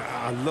 8.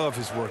 I love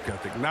his work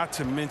ethic, not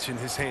to mention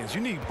his hands.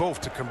 You need both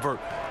to convert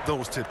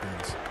those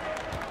tip-ins.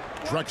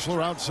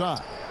 Drexler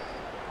outside.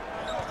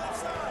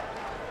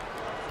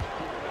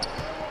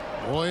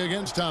 Roy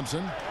against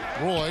Thompson.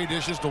 Roy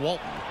dishes to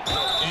Walton.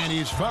 And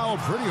he's fouled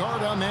pretty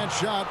hard on that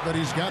shot, but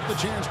he's got the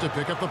chance to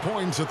pick up the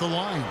points at the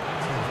line.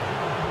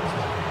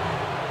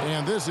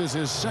 And this is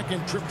his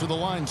 2nd trip to the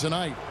line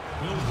tonight.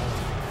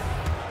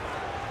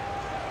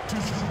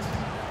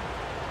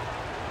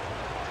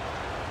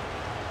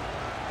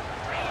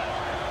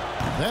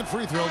 That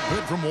free throw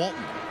good from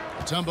Walton.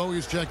 Tumbo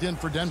is checked in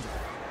for Denver.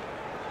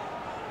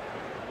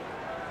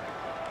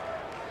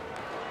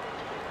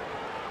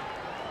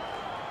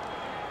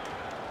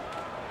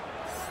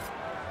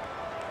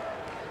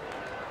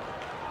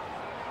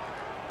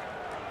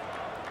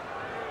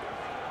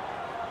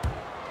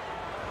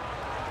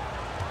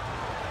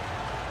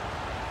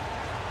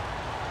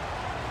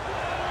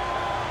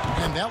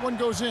 And that one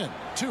goes in.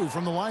 2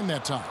 from the line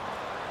that time.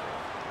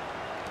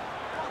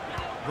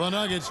 The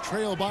Nuggets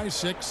trail by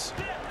 6.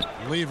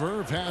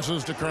 Lever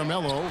passes to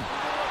Carmelo.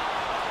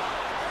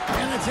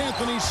 And it's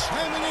Anthony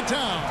slamming it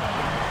down.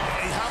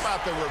 Hey, how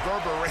about the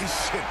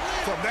reverberation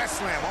from that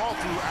slam all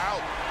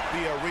throughout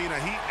the arena?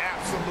 He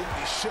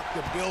absolutely shook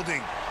the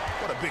building.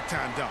 What a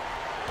big-time dunk.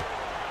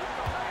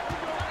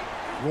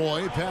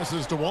 Roy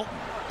passes to Walton.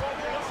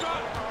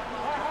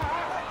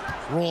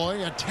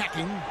 Roy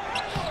attacking.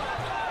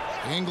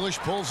 English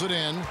pulls it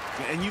in.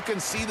 And you can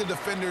see the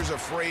defenders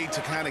afraid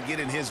to kind of get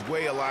in his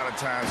way a lot of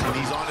times when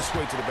he's on his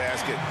way to the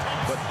basket.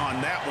 But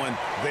on that one,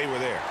 they were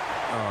there.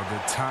 Oh, the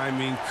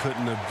timing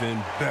couldn't have been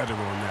better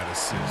on that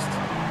assist.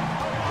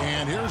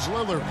 And here's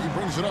Lillard. He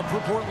brings it up for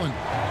Portland.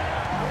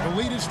 The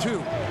lead is 2.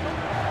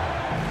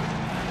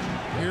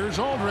 Here's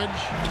Aldridge.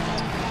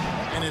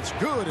 And it's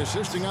good.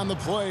 Assisting on the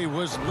play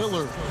was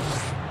Lillard.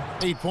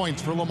 8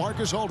 points for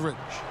LaMarcus Aldridge.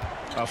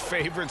 A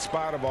favorite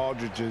spot of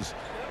Aldridge's.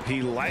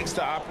 He likes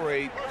to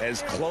operate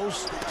as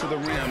close to the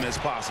rim as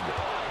possible.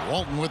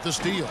 Walton with the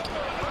steal.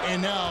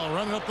 And now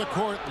running up the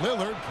court,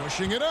 Lillard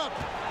pushing it up.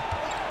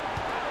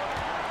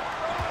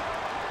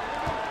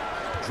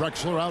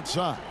 Drexler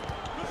outside.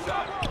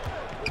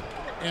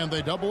 And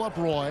they double up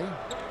Roy.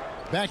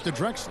 Back to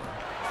Drexler.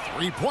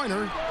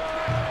 3-pointer.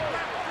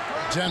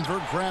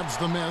 Denver grabs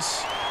the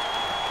miss.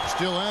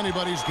 Still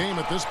anybody's game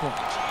at this point.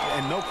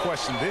 And no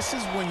question, this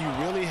is when you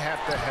really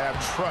have to have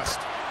trust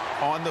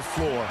on the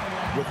floor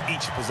with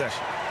each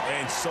possession.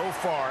 And so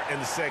far in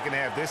the second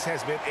half, this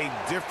has been a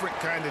different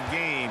kind of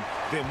game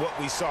than what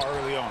we saw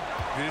early on.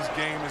 This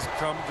game has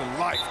come to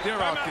life.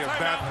 They're out there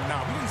battling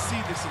now. We didn't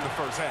see this in the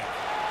first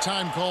half.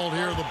 Time called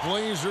here. The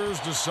Blazers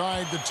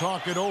decide to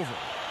talk it over.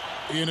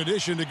 In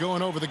addition to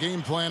going over the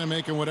game plan and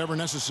making whatever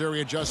necessary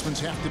adjustments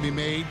have to be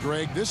made,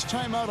 Greg, this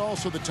timeout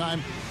also the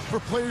time for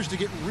players to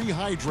get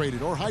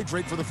rehydrated or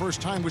hydrate for the first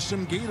time with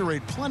some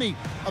Gatorade. Plenty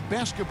of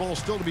basketball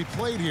still to be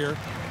played here,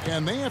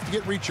 and they have to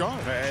get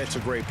recharged. That's a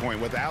great point.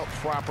 Without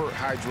proper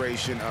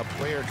hydration, a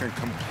player can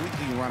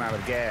completely run out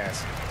of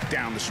gas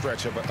down the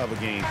stretch of a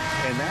game.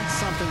 And that's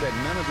something that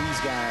none of these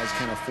guys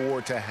can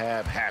afford to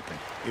have happen.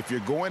 If you're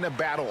going to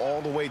battle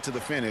all the way to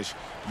the finish,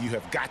 you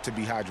have got to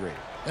be hydrated.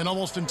 An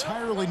almost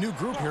entirely new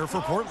group here for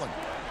Portland.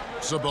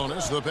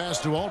 Sabonis, the pass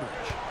to Aldridge.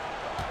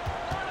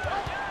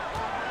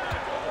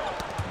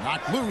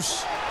 Knocked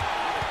loose.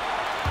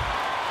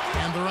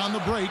 And they're on the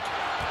break.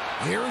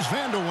 Here's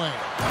Vandeweghe.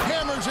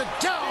 Hammers it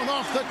down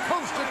off the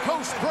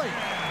coast-to-coast break.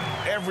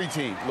 Every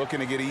team looking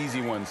to get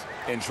easy ones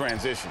in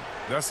transition.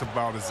 That's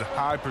about as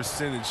high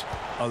percentage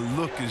a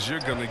look as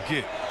you're going to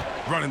get.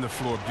 Running the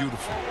floor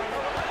beautiful.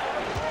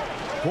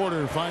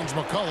 Porter finds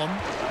McCollum.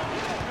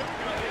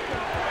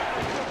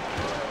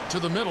 To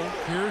the middle.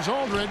 Here's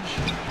Aldridge.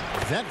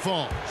 That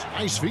falls.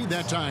 Nice feed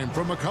that time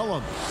from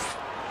McCollum.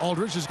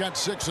 Aldridge has got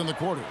 6 in the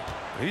quarter.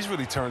 He's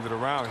really turned it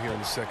around here in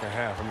the second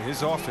half. I mean,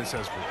 his offense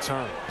has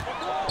returned.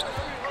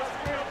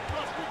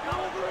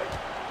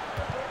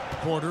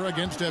 Porter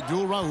against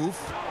Abdul Rauf.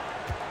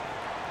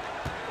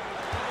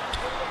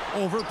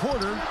 Over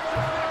Porter.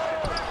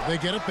 They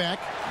get it back.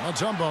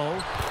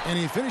 Mutombo, and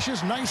he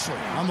finishes nicely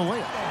on the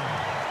layup.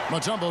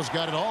 Mutombo's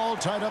got it all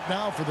tied up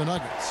now for the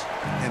Nuggets.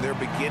 And they're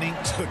beginning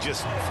to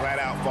just flat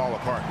out fall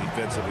apart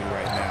defensively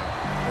right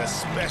now,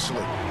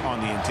 especially on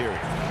the interior.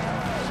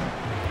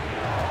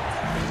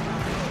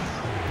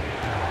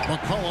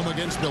 McCollum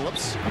against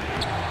Billups.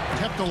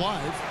 Kept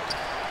alive.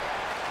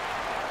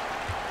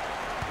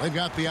 They've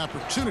got the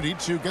opportunity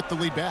to get the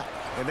lead back.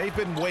 And they've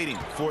been waiting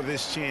for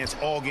this chance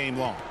all game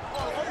long.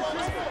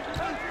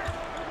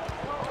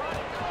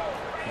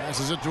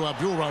 Passes it to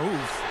Abdul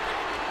Rauf.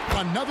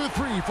 Another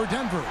three for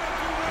Denver.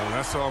 Well,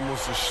 that's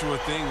almost a sure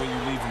thing when you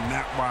leave him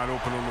that wide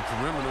open on the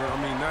perimeter.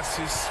 I mean, that's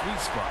his sweet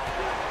spot.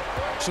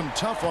 Some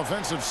tough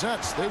offensive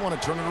sets. They want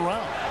to turn it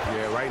around.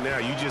 Yeah, right now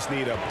you just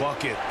need a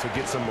bucket to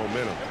get some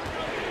momentum.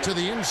 To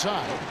the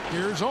inside.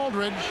 Here's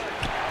Aldridge.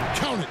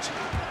 Count it.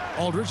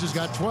 Aldridge has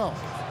got 12.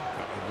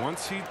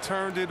 Once he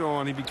turned it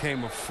on, he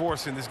became a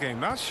force in this game.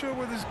 Not sure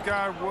where this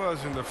guy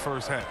was in the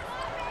first half.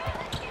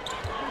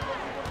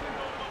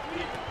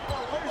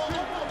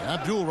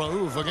 Abdul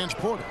Rauf against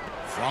Porter.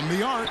 From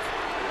the arc.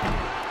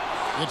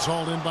 It's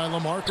hauled in by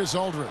LaMarcus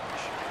Aldridge.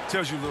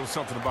 Tells you a little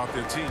something about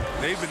their team.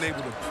 They've been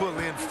able to pull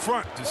in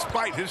front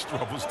despite his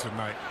troubles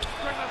tonight.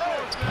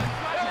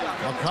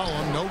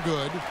 McCollum no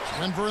good.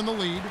 Denver in the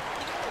lead.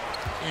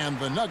 And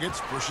the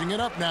Nuggets pushing it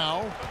up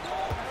now.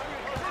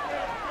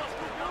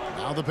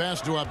 Now the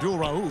pass to Abdul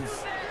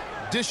Rauf.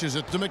 Dishes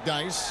it to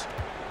McDyess.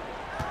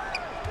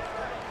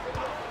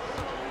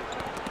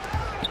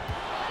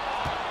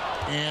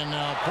 And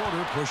now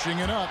Porter pushing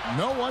it up.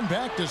 No one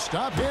back to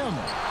stop him.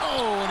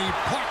 Oh, and he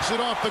plucks it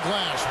off the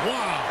glass.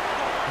 Wow.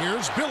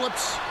 Here's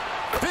Billups.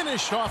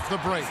 Finished off the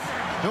break.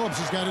 Billups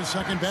has got his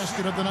second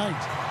basket of the night.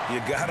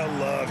 You gotta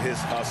love his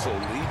hustle,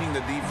 leaving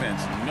the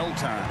defense no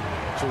time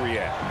to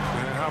react.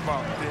 And how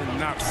about then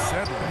not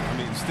settling? I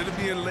mean, instead of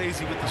being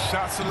lazy with the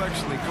shot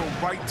selection, they go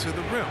right to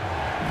the rim.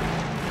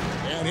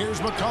 And here's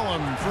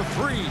McCollum for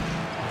three.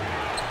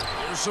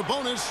 Here's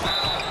Sabonis.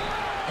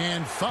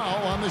 And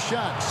foul on the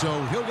shot,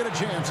 so he'll get a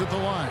chance at the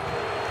line.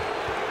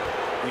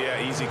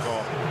 Yeah, easy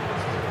call.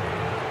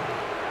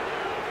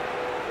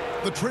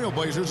 The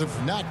Trailblazers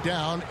have knocked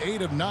down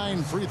 8 of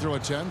 9 free throw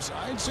attempts.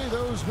 I'd say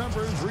those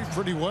numbers read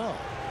pretty well.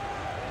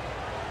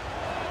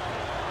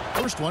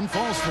 First one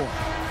falls for him.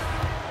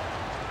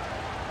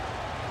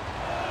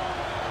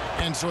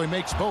 And so he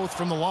makes both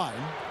from the line.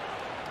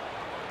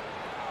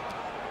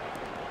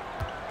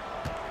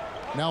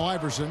 Now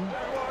Iverson,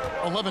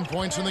 11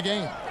 points in the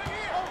game.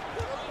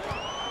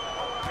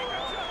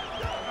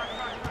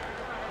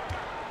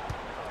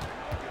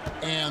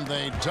 And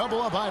they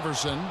double up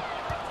Iverson.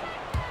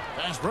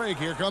 Fast break.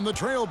 Here come the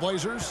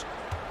Trailblazers.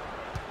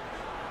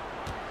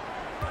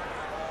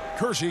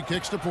 Kersey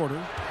kicks to Porter.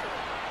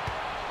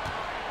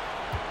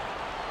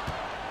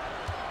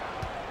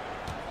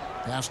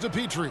 Pass to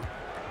Petrie.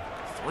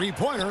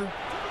 Three-pointer.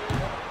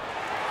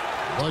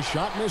 The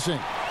shot missing.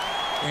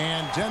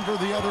 And Denver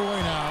the other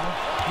way now.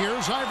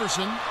 Here's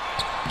Iverson.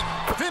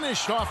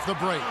 Finished off the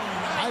break.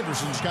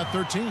 Iverson's got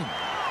 13.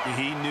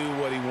 He knew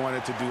what he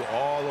wanted to do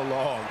all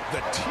along.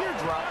 The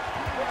teardrop.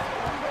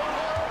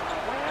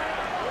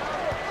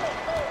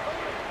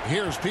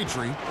 Here's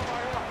Petrie.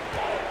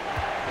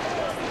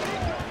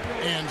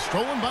 And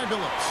stolen by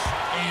Billups.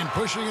 And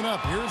pushing it up.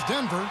 Here's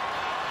Denver.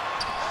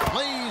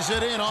 Lays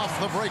it in off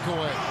the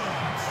breakaway.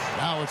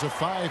 Now it's a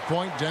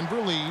 5-point Denver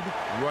lead.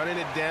 Running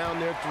it down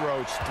their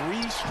throats.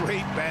 3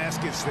 straight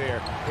baskets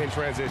there in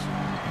transition.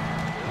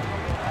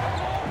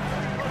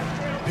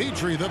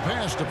 Petrie the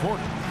pass to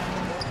Porter.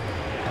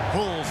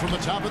 Pulls from the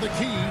top of the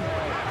key.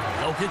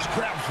 Jokic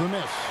grabs the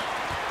miss.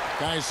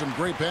 Guys, some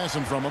great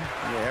passing from him.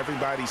 Yeah,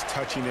 everybody's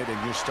touching it,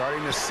 and you're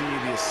starting to see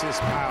the assists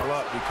pile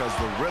up because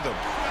the rhythm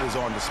is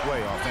on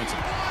display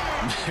offensively.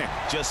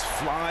 Just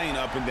flying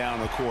up and down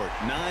the court.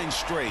 9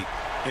 straight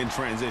in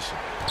transition.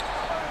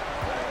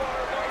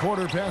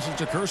 Porter passes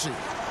to Kersey.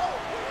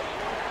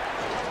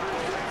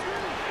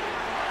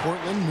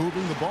 Portland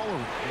moving the ball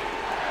around.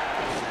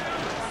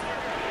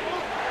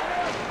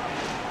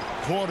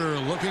 Porter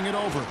looking it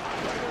over.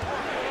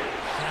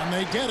 And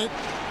they get it.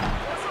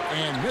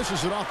 And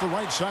misses it off the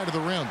right side of the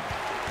rim.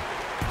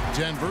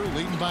 Denver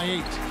leading by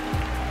 8.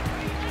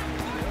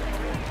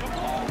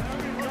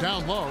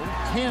 Down low,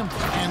 Camby,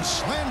 and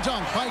slam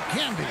dunk by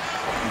Camby.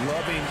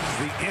 Loving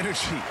the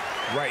energy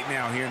right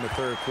now here in the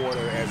third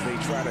quarter as they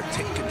try to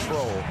take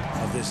control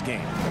of this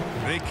game.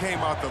 They came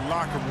out the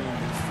locker room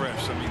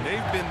refreshed. I mean,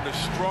 they've been the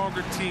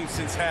stronger team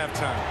since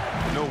halftime,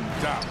 no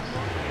doubt.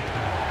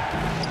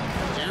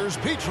 Here's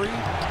Petrie,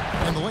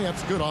 and the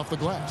layup's good off the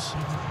glass.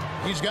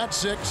 He's got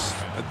 6.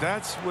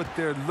 That's what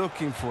they're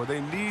looking for.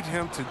 They need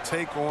him to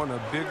take on a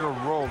bigger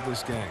role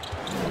this game.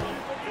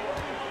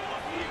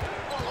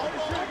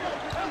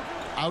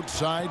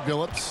 Outside,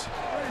 Billups.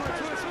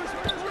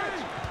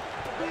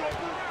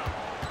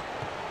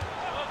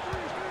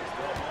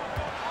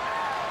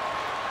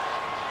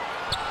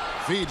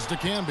 Feeds to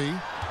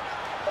Camby.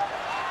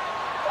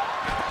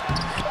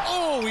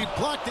 Oh, he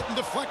blocked it and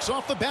deflects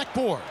off the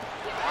backboard.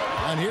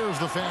 And here's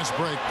the fast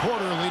break.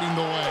 Porter leading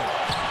the way.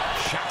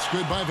 Shots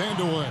good by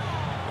Vanderwood.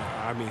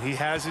 I mean, he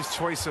has his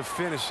choice of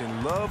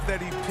finishing. Love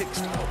that he picks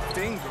the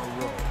finger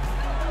roll.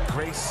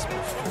 Grace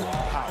before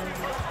power.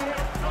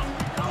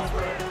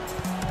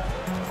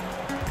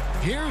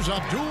 Here's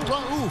Abdul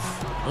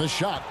Rauf. The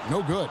shot,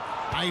 no good.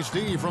 Nice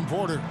D from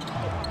Porter.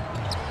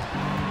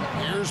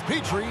 Here's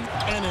Petrie,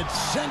 and it's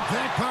sent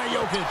back by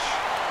Jokic.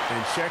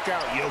 And check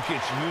out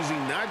Jokic using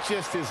not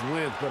just his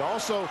length, but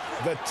also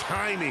the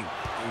timing.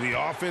 The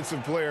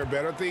offensive player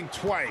better think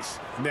twice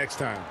next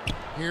time.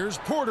 Here's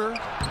Porter.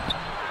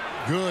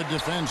 Good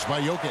defense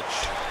by Jokic.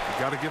 You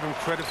got to give him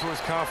credit for his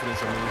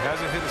confidence. I mean, he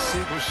hasn't hit a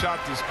single shot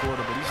this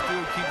quarter, but he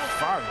still keeps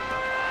firing.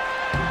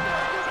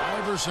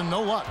 Iverson,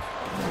 no luck.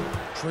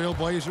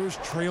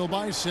 Trailblazers trail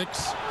by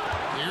 6.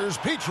 Here's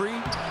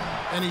Petrie,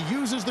 and he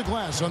uses the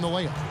glass on the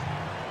layup.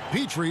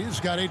 Petrie's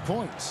got 8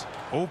 points.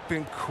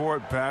 Open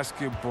court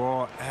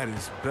basketball at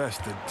his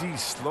best. The D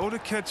slow to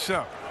catch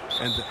up,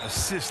 and the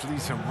assist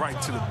leads him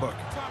right to the bucket.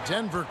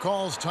 Denver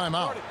calls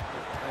timeout.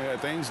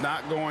 Things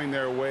not going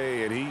their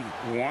way, and he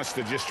wants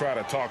to just try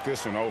to talk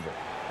this one over.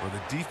 Well,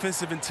 the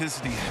defensive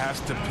intensity has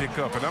to pick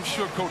up, and I'm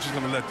sure coach is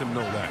going to let them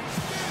know that.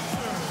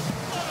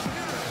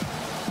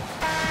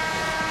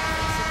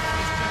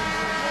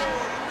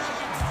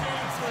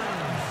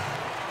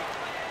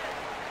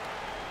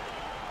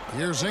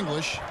 Here's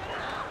English.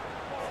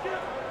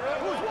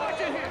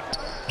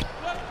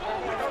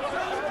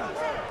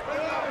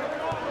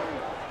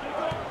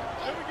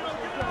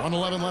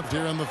 .111 left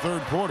here in the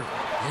third quarter.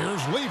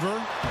 Here's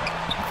Lever.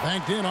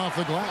 Banked in off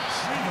the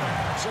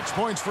glass. 6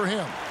 points for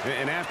him.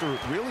 And after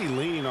really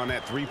leaning on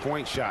that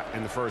three-point shot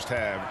in the first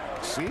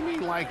half,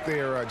 seeming like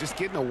they're just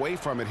getting away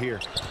from it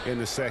here in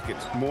the second.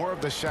 More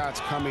of the shots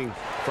coming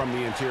from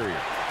the interior.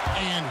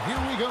 And here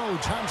we go.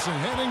 Thompson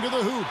heading to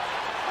the hoop.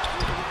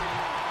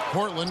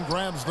 Portland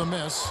grabs the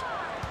miss.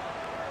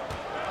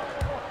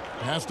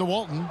 Pass to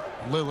Walton.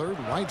 Lillard,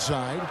 right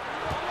side.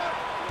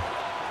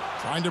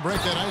 Trying to break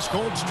that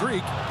ice-cold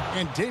streak.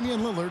 And Damian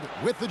Lillard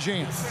with the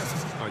jam.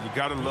 You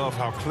got to love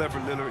how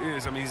clever Lillard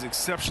is. I mean, he's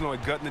exceptional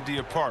at gutting the D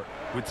apart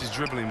with his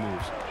dribbling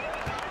moves.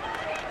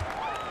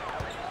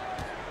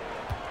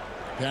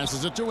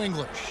 Passes it to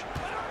English.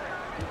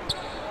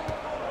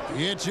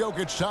 It's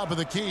Jokic, top of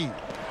the key.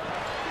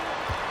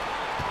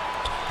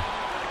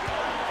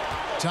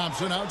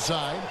 Thompson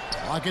outside.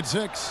 Clock at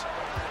 6.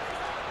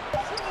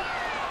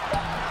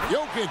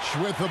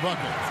 Jokic with the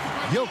bucket.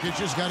 Jokic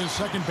has got his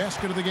second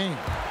basket of the game.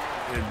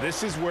 And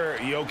this is where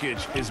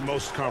Jokic is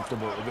most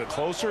comfortable. The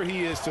closer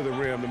he is to the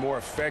rim, the more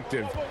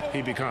effective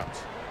he becomes.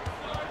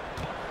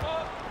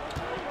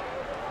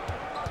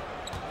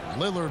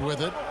 Lillard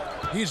with it.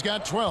 He's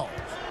got 12.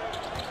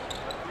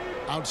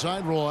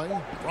 Outside Roy.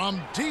 From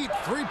deep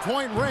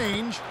three-point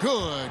range.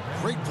 Good.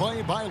 Great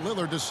play by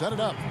Lillard to set it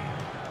up.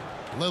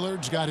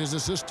 Lillard's got his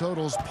assist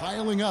totals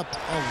piling up.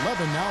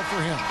 11 now for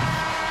him.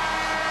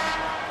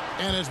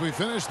 And as we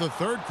finish the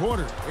third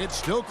quarter, it's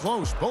still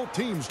close. Both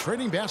teams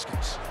trading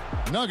baskets.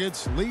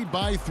 Nuggets lead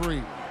by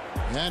 3.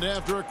 And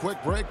after a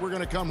quick break, we're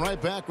going to come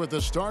right back with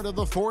the start of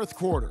the fourth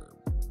quarter.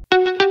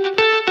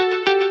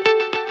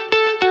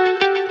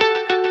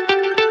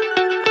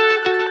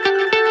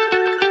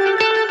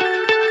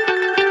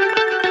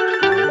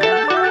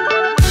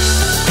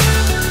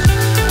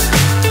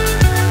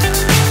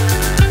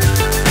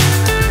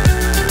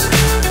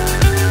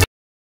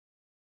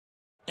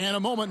 And a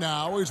moment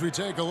now as we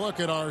take a look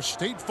at our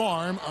State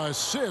Farm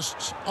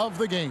assists of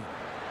the game.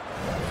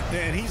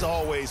 And he's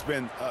always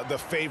been the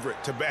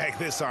favorite to bag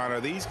this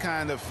honor. These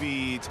kind of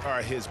feeds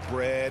are his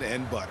bread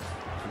and butter.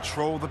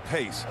 Control the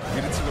pace.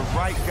 Get it to the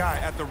right guy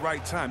at the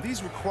right time.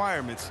 These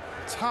requirements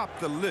top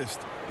the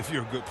list if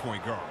you're a good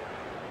point guard.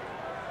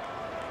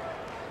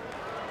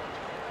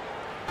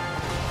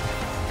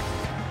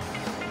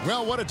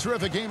 Well, what a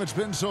terrific game it's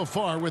been so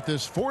far, with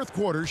this fourth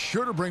quarter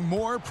sure to bring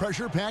more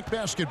pressure-packed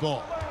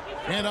basketball.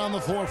 And on the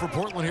floor for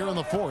Portland here in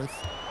the fourth,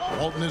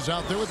 Walton is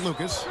out there with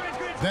Lucas.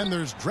 Then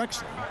there's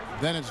Drexler.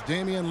 Then it's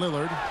Damian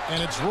Lillard.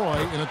 And it's Roy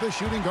in at the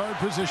shooting guard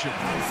position.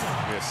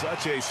 It's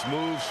such a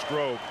smooth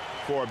stroke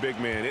for a big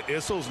man.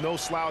 Issel's no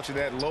slouch in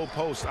that low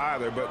post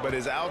either, but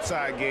his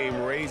outside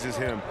game raises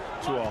him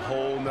to a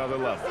whole nother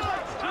level.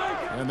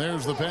 And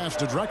there's the pass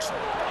to Drexler.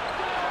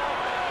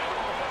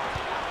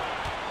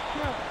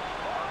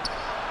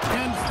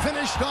 And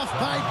finished off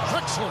by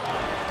Drexler.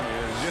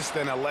 Yeah, just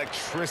an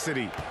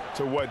electricity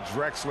to what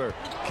Drexler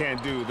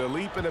can do. The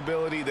leaping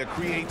ability, the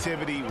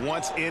creativity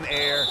once in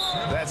air,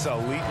 that's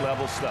elite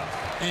level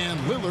stuff. And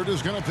Lillard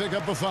is going to pick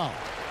up a foul.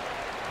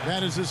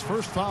 That is his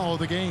first foul of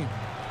the game.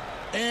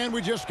 And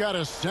we just got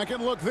a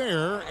second look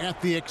there at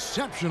the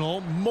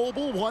exceptional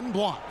Mobile One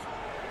block.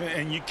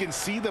 And you can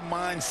see the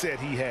mindset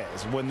he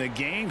has. When the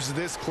game's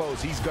this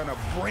close, he's going to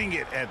bring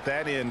it at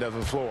that end of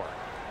the floor.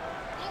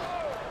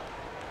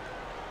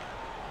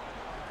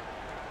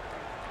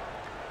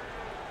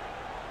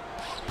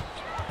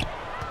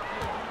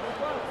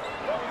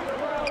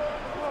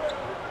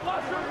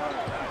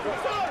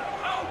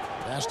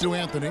 Pass to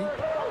Anthony.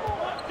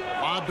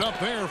 Lobbed up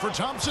there for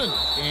Thompson.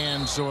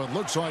 And so it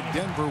looks like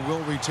Denver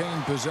will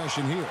retain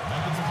possession here.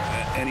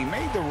 And he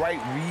made the right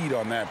read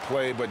on that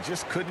play, but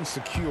just couldn't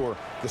secure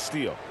the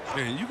steal.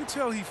 And you can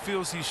tell he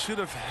feels he should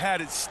have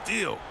had it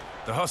still.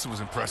 The hustle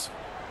was impressive.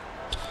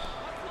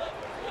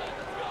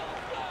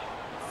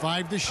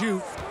 5 to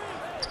shoot.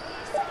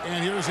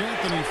 And here's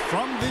Anthony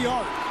from the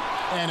arc.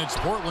 And it's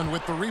Portland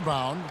with the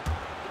rebound.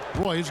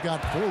 Roy's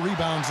got 4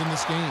 rebounds in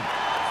this game.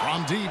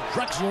 From deep,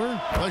 Drexler.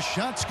 The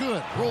shot's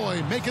good.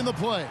 Roy making the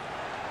play.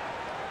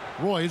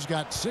 Roy's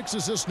got 6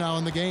 assists now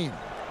in the game.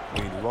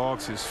 He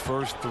logs his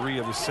first 3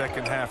 of the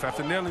second half.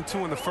 After nailing 2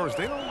 in the first,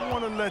 they don't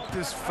want to let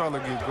this fella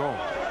get going.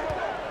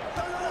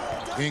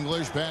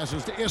 English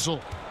passes to Issel.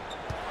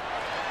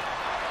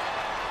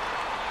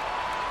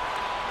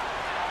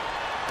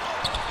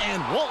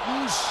 And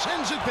Walton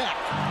sends it back.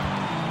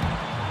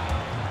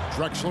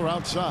 Drexler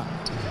outside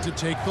to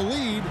take the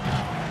lead,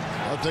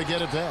 but they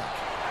get it back.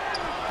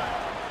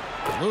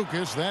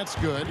 Lucas, that's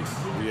good.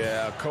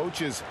 Yeah,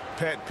 coach's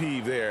pet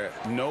peeve there.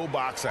 No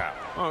box out.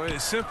 Oh,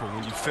 it's simple.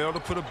 When you fail to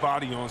put a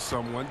body on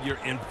someone,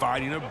 you're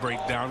inviting a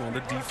breakdown on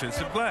the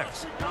defensive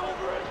glass.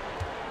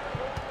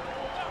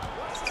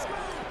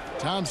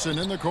 Thompson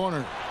in the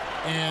corner.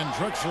 And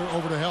Drexler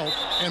over to help.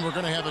 And we're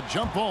going to have a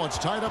jump ball. It's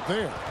tied up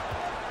there.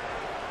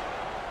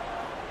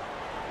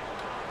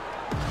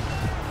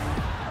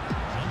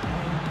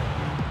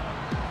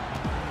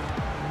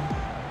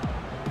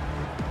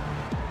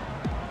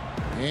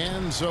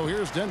 And so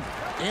here's Denver.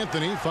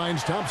 Anthony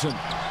finds Thompson.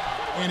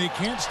 And he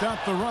can't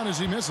stop the run as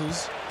he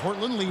misses.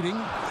 Portland leading.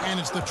 And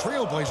it's the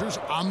Trailblazers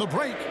on the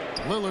break.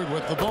 Lillard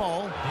with the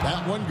ball.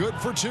 That one good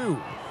for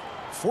 2.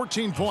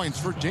 14 points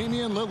for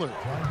Damian Lillard.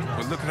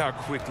 But look at how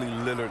quickly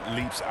Lillard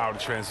leaps out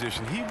of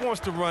transition. He wants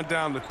to run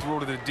down the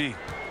throat of the D.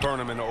 Burn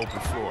him in the open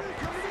floor.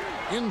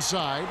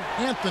 Inside,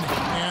 Anthony.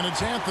 And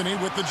it's Anthony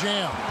with the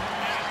jam.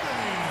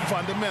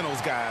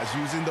 Fundamentals, guys,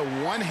 using the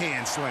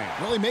one-hand slam.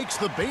 Well, he makes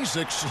the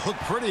basics look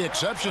pretty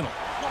exceptional.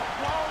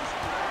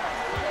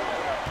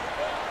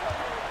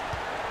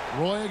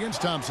 Roy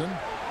against Thompson.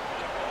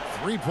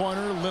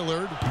 3-pointer,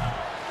 Lillard.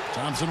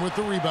 Thompson with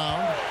the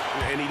rebound.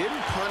 And he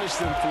didn't punish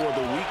them for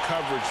the weak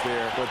coverage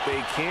there, but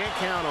they can't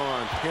count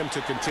on him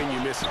to continue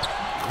missing.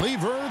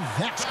 Lever,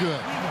 that's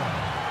good.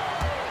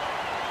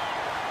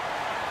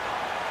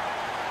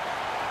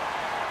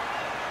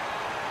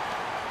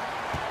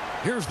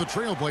 Here's the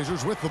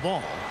Trailblazers with the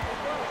ball.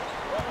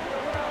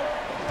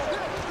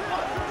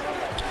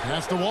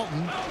 Pass to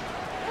Walton.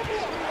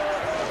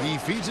 He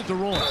feeds it to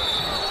Roy.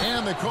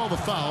 And they call the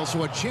foul,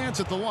 so a chance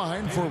at the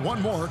line for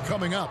one more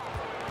coming up.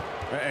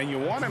 And you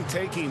want him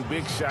taking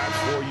big shots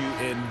for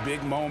you in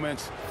big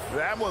moments.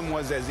 That one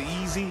was as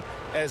easy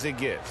as it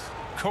gets.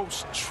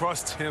 Coach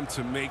trusts him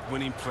to make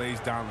winning plays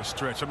down the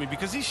stretch. I mean,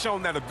 because he's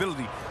shown that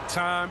ability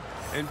time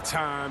and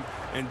time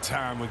and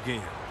time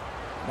again.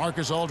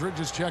 Marcus Aldridge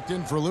is checked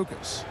in for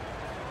Lucas.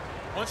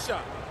 1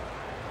 shot.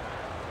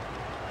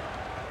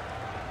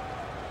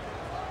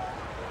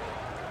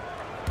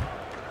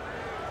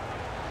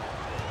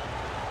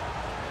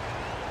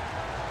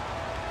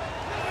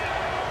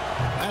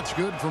 That's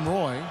good from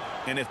Roy.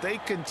 And if they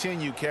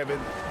continue, Kevin,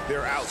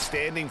 their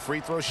outstanding free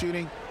throw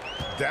shooting,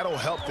 that'll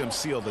help them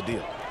seal the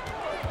deal.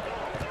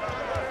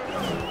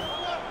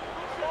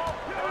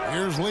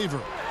 Here's Lever.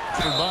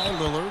 By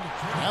Lillard.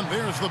 And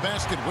there's the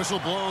basket. Whistle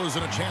blows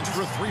and a chance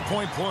for a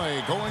 3-point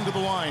play. Going to the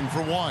line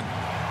for 1.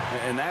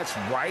 And that's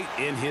right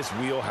in his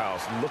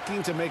wheelhouse.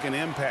 Looking to make an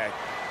impact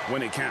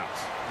when it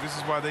counts. This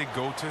is why they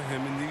go to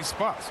him in these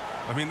spots.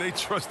 I mean, they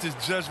trust his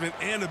judgment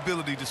and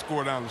ability to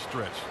score down the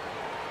stretch.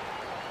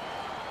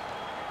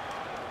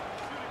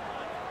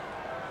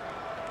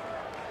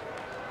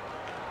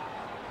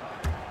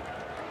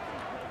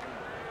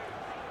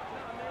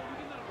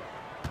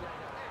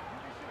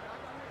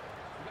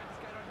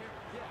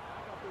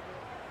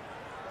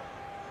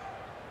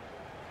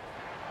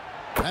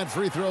 That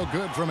free throw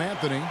good from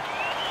Anthony.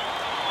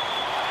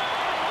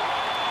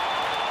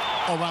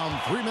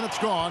 Around 3 minutes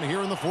gone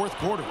here in the 4th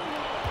quarter.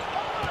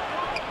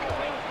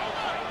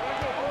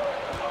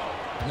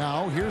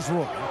 Now here's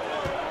Roy.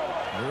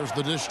 There's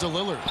the dish to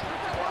Lillard.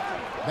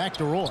 Back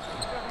to Roy.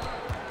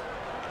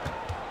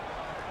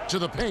 To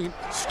the paint.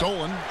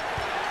 Stolen.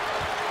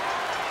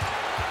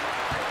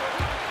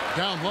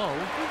 Down low.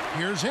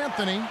 Here's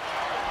Anthony.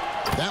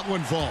 That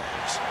one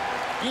falls.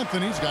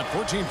 Anthony's got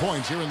 14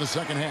 points here in the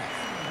second half.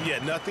 Yeah,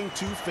 nothing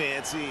too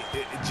fancy.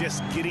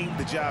 Just getting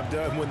the job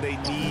done when they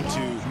need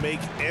to.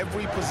 Make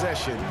every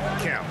possession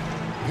count.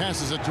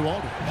 Passes it to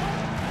Aldridge.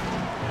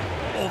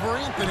 Over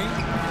Anthony.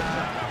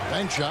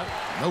 Bank shot.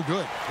 No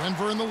good.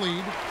 Denver in the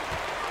lead.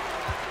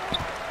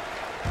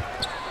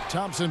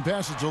 Thompson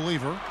passes to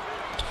Lever.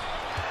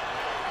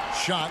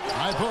 Shot.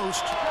 High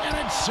post. And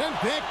it's sent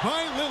back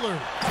by Lillard.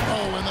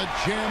 Oh, and the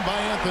jam by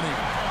Anthony.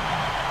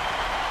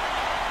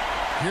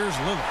 Here's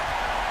Lillard.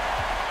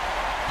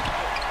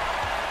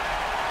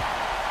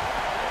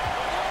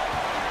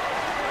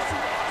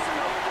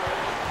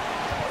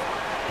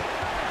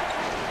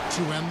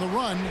 To end the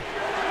run,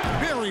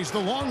 buries the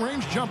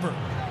long-range jumper.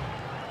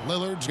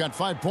 Lillard's got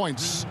 5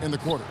 points in the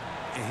quarter.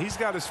 And he's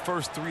got his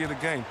first 3 of the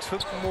game.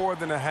 Took more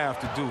than a half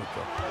to do it,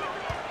 though.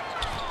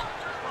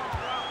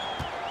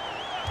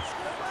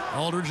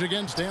 Aldridge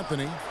against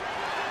Anthony.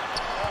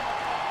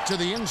 To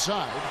the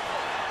inside.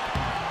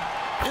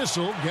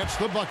 Issel gets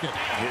the bucket.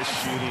 His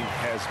shooting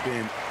has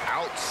been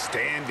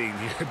outstanding.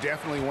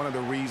 Definitely one of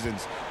the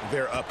reasons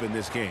they're up in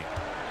this game.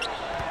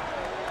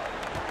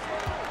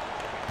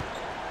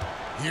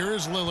 Here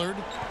is Lillard.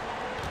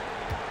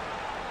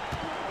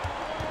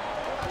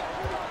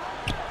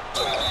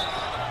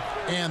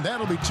 And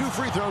that'll be 2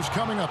 free throws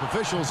coming up.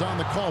 Officials on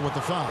the call with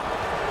the foul.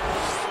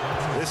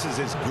 This is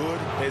as good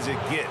as it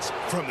gets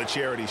from the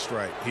charity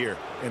stripe here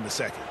in the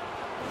second.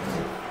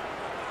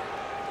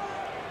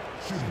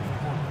 Shooting for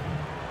Portland,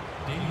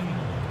 Damian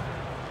Lillard.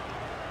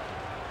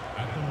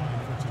 At the line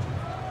for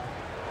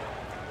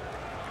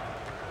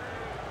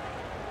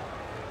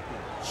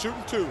 2.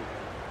 Shooting 2.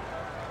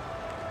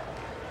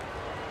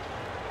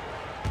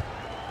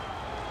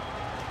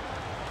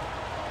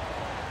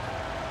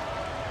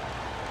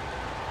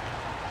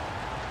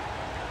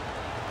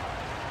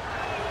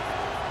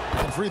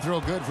 Free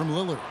throw good from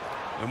Lillard.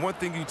 And one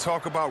thing you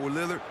talk about with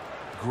Lillard,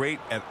 great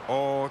at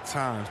all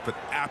times, but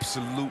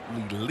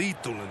absolutely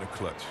lethal in the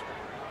clutch.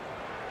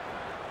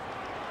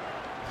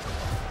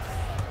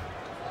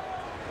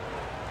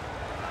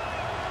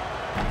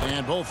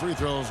 And both free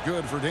throws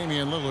good for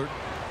Damian Lillard.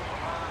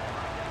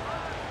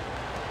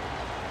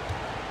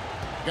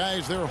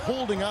 Guys, they're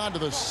holding on to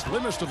the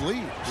slimmest of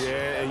leads.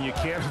 Yeah, and you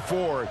can't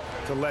afford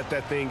to let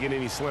that thing get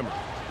any slimmer.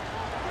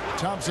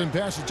 Thompson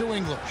passes to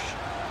English.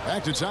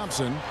 Back to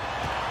Thompson.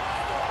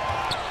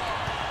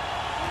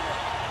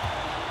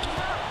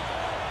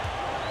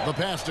 The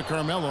pass to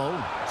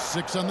Carmelo.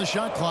 6 on the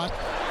shot clock.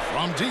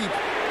 From deep.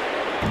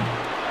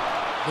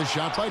 The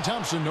shot by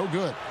Thompson, no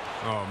good.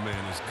 Oh,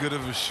 man, as good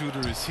of a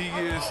shooter as he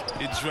is,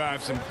 it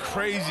drives him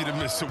crazy to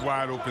miss a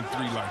wide-open 3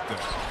 like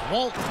that.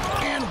 Walton,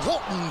 and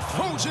Walton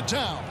throws it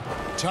down.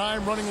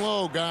 Time running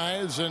low,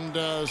 guys, and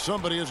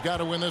somebody has got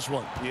to win this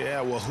one. Yeah,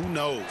 well, who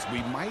knows?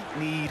 We might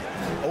need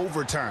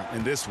overtime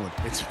in this one.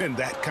 It's been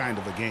that kind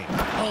of a game.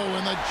 Oh,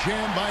 and the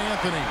jam by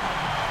Anthony.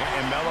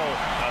 And Melo,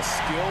 a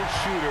skilled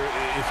shooter.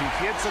 If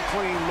he gets a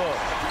clean look,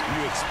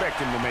 you expect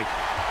him to make it.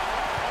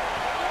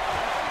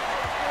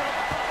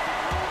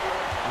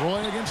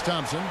 Roy against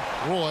Thompson.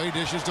 Roy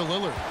dishes to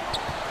Lillard.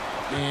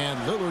 And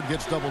Lillard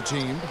gets double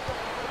teamed.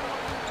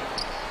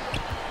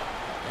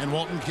 And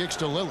Walton kicks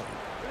to Lillard.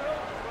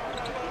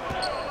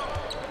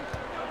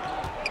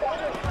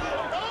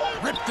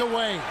 Ripped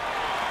away.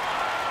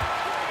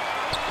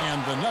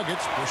 And the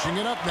Nuggets pushing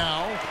it up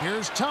now.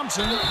 Here's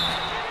Thompson.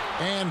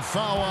 And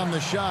foul on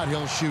the shot.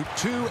 He'll shoot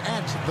 2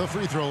 at the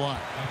free throw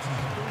line.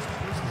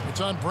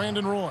 It's on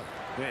Brandon Roy.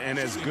 And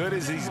as good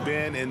as he's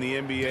been in the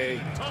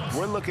NBA,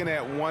 we're looking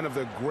at one of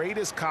the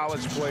greatest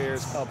college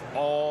players of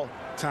all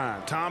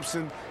time.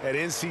 Thompson at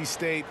NC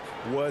State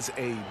was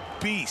a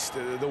beast.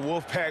 The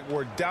Wolfpack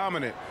were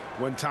dominant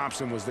when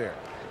Thompson was there.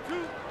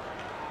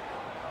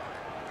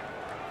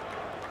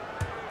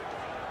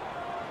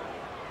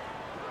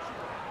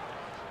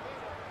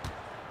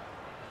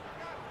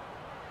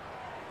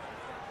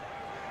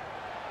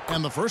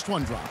 And the first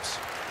one drops.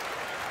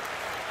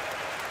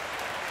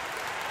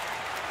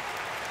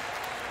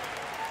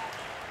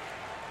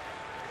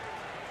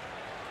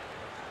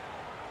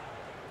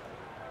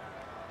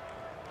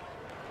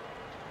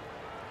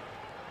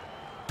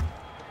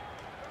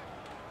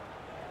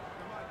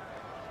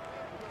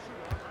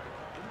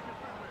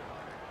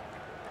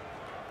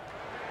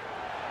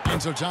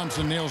 And so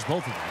Thompson nails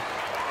both of them.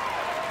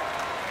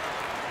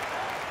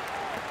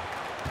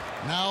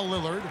 Now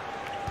Lillard.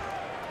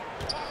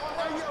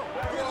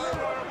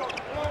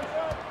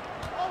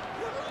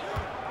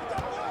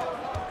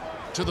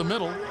 To the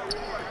middle.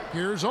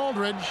 Here's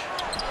Aldridge.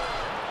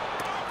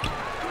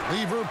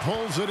 Lever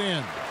pulls it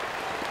in.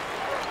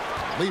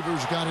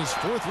 Lever's got his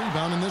 4th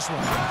rebound in this one.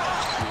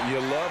 You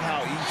love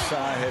how each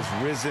side has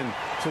risen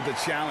to the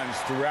challenge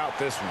throughout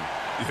this one.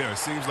 Yeah, it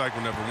seems like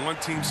whenever one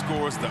team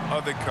scores, the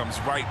other comes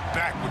right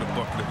back with a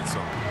bucket of its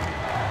own.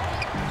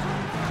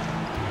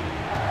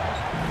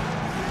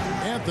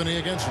 Anthony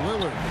against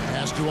Lillard.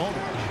 Pass to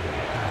Aldridge.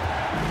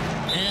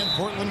 And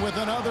Portland with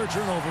another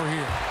turnover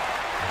here.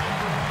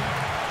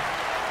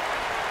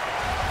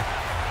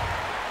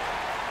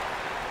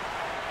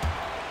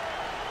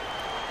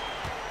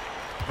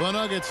 The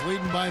Nuggets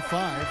leading by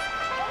 5.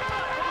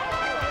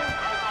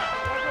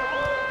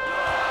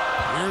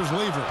 Here's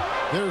Lever.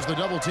 There's the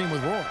double team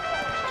with Roy.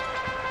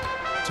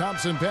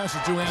 Thompson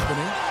passes to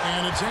Anthony,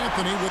 and it's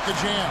Anthony with the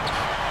jam.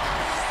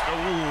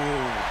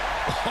 Oh,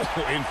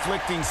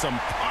 inflicting some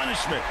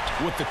punishment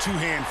with the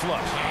 2-hand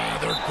flush.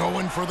 They're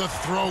going for the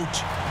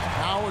throat.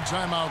 Now a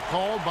timeout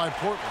called by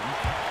Portland.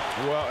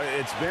 Well,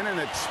 it's been an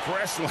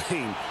express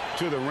lane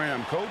to the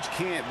rim. Coach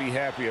can't be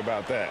happy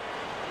about that.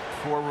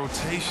 Poor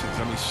rotations.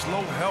 I mean,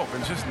 slow help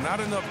and just not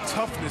enough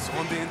toughness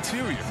on the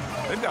interior.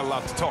 They've got a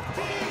lot to talk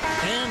about.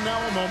 And now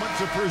a moment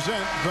to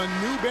present the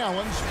New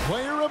Balance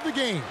Player of the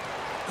Game,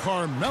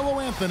 Carmelo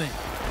Anthony.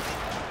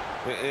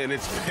 And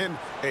it's been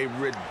a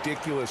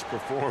ridiculous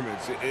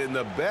performance in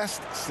the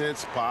best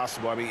sense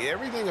possible. I mean,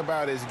 everything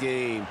about his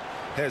game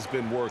has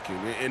been working.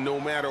 And no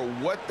matter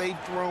what they've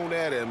thrown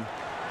at him,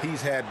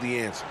 he's had the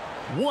answer.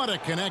 What a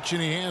connection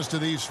he has to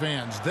these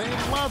fans. They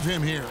love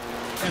him here.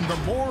 And the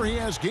more he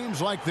has games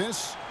like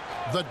this,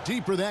 the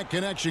deeper that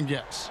connection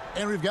gets.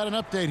 And we've got an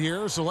update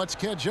here, so let's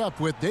catch up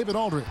with David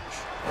Aldridge.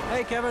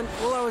 Hey, Kevin.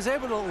 Well, I was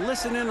able to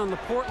listen in on the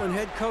Portland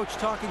head coach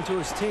talking to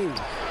his team.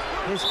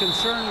 His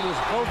concern was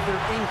both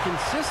their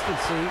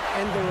inconsistency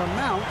and their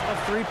amount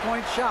of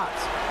three-point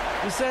shots.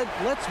 He said,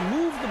 let's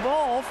move the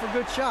ball for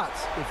good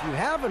shots. If you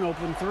have an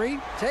open three,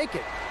 take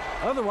it.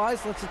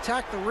 Otherwise, let's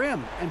attack the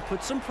rim and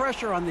put some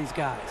pressure on these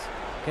guys.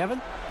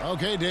 Kevin?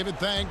 Okay, David,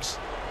 thanks.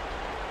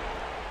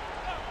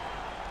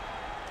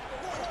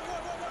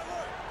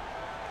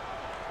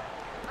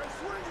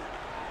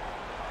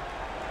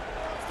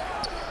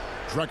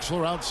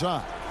 Drexler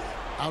outside.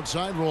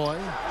 Outside Roy.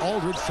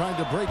 Aldridge trying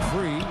to break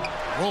free.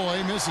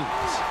 Roy misses.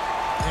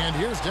 And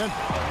here's Denver.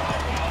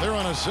 They're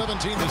on a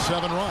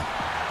 17-7 run.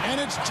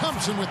 And it's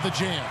Thompson with the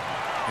jam.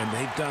 And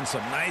they've done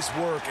some nice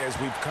work as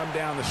we've come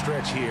down the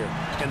stretch here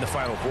in the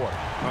final quarter.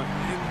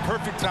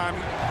 Perfect timing.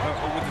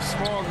 With a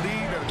small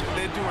lead,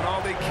 they're doing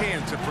all they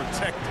can to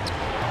protect it.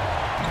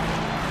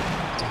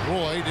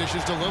 Roy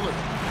dishes to Lillard.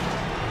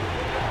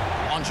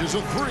 Launches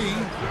a three.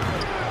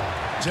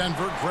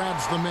 Denver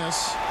grabs the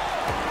miss.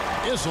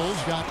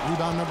 Izzel's got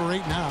rebound number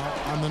 8 now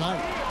on the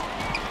night.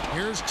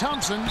 Here's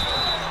Thompson.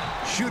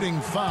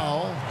 Shooting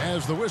foul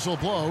as the whistle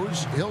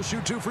blows. He'll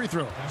shoot 2 free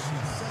throws.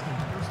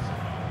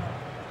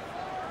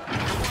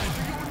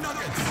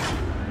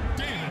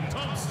 David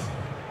Thompson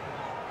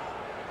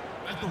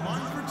at the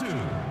line for 2.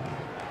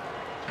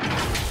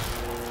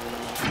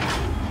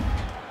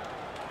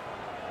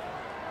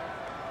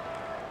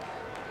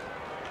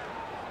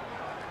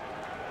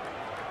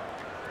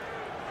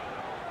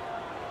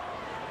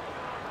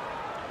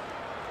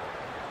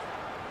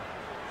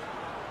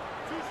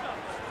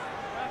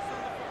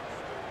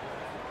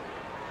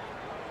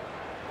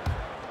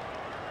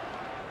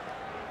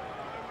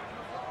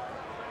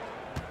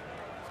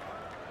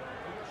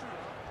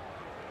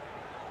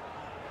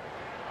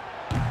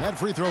 That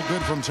free throw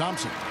good from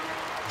Thompson.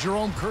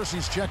 Jerome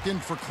Kersey's checked in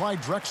for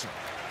Clyde Drexler.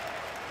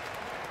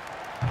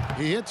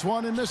 He hits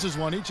one and misses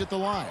one, each at the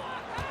line.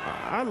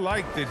 I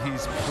like that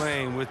he's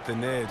playing with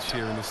an edge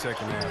here in the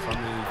second half. I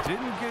mean, he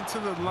didn't get to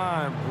the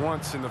line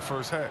once in the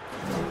first half.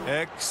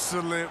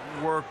 Excellent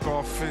work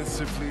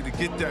offensively to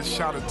get that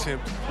shot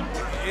attempt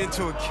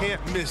into a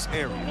can't-miss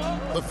area.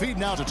 The feed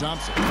now to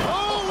Thompson.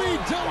 Oh, he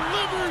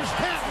delivers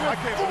that with I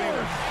can't believe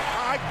it.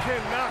 I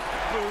cannot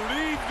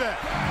believe that.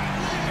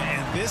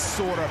 And this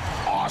sort of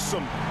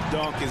awesome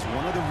dunk is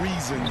one of the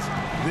reasons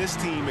this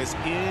team is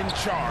in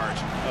charge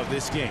of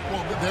this game.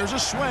 Well, there's a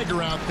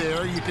swagger out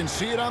there. You can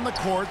see it on the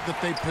court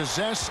that they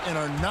possess and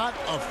are not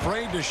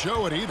afraid to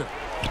show it either.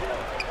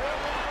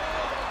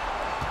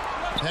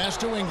 Pass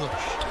to English.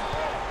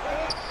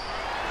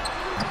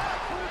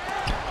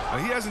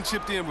 He hasn't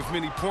chipped in with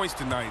many points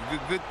tonight.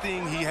 Good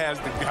thing he has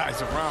the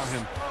guys around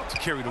him to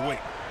carry the weight.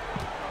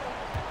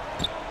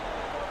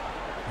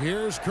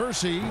 Here's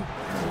Kersey.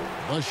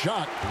 The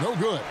shot, no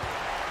good.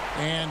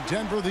 And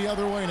Denver the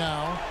other way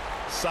now.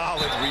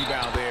 Solid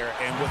rebound there,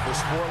 and with the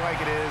score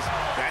like it is,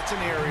 that's an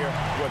area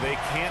where they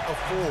can't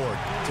afford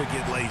to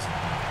get lazy.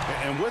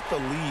 And with the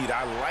lead,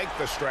 I like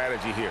the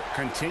strategy here.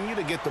 Continue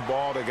to get the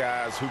ball to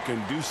guys who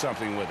can do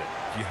something with it.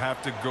 You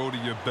have to go to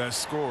your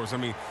best scorers. I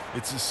mean,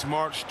 it's a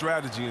smart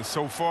strategy, and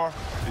so far,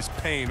 it's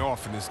paying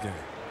off in this game.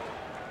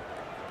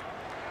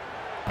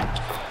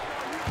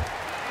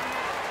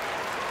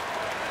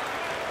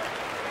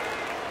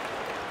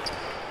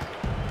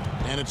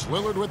 And it's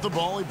Lillard with the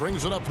ball. He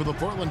brings it up for the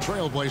Portland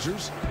Trail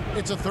Blazers.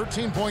 It's a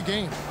 13-point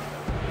game.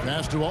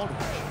 Pass to Aldridge.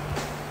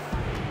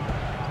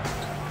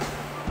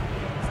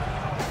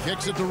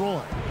 Kicks it to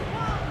Roy.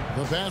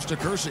 The pass to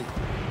Kersey.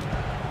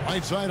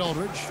 Right side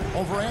Aldridge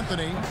over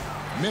Anthony.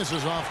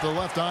 Misses off the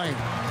left iron.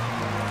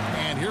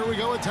 And here we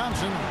go with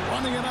Thompson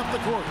running it up the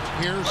court.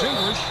 Here's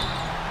English.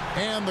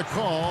 And the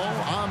call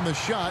on the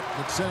shot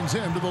that sends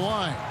him to the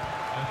line.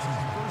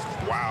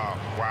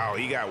 Wow,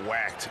 he got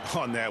whacked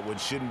on that one.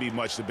 Shouldn't be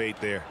much debate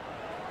there.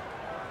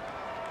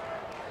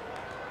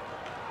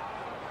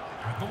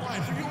 At the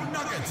line for your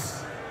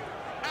Nuggets,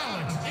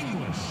 Alex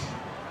English.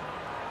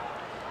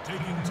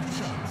 Taking 2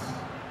 shots.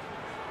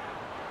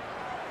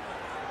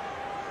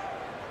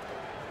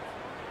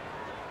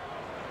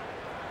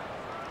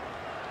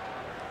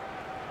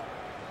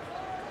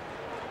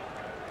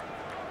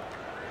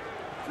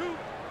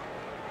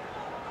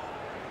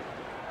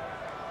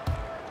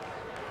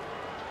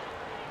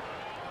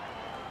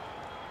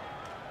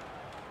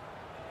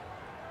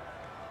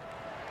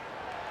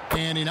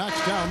 And he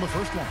knocks down the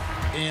first one.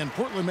 And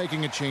Portland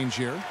making a change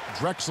here.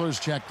 Drexler's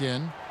checked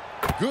in.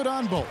 Good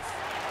on both.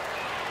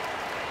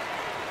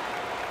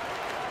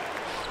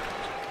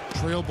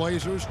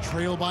 Trailblazers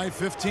trail by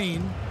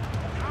 15.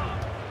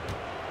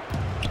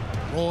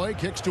 Roy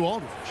kicks to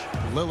Aldridge.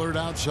 Lillard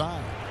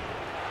outside.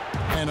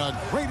 And a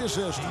Great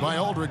assist by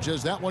Aldridge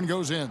as that one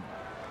goes in.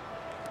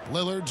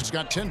 Lillard's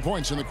got 10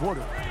 points in the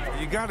quarter.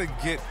 You got to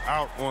get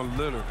out on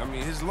Lillard. I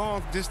mean, his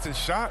long-distance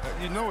shot,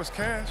 you know it's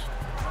cash.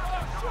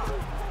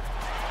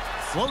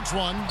 Floats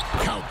one.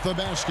 Count the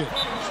basket.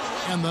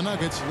 And the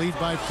Nuggets lead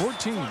by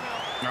 14.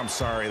 I'm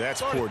sorry,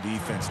 that's poor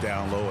defense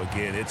down low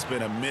again. It's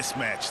been a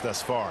mismatch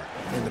thus far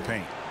in the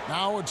paint.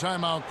 Now a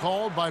timeout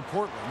called by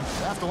Portland.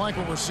 After like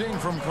what we're seeing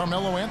from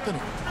Carmelo Anthony.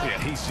 Yeah,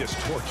 he's just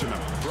torching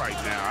them right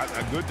now.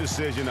 A good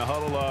decision to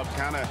huddle up,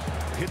 kind of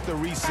hit the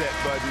reset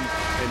button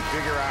and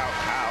figure out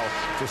how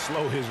to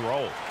slow his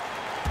roll.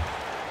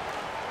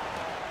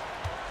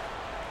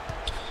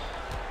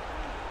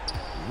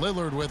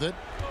 Lillard with it.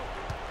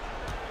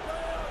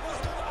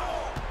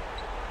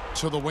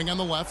 To the wing on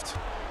the left.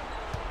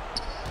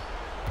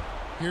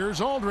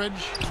 Here's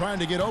Aldridge trying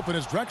to get open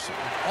as Drexler.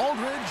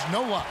 Aldridge,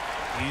 no luck.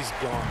 He's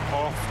gone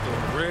off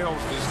the rails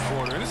this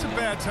quarter, and it's a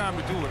bad time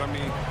to do it. I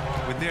mean,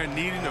 when they're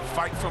needing to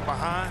fight from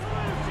behind.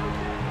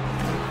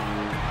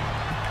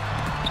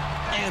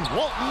 And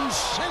Walton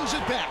sends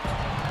it back.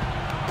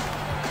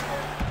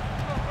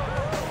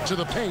 To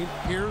the paint,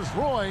 here's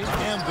Roy,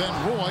 and then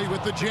Roy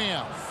with the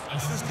jam.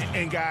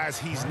 And guys,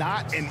 he's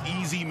not an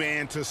easy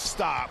man to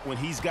stop when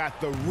he's got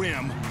the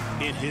rim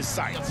in his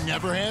sights.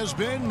 Never has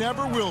been,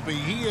 never will be.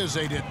 He is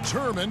a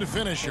determined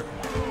finisher.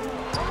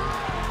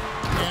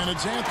 And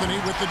it's Anthony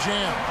with the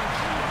jam.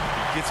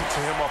 He gets it to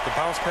him off the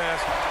bounce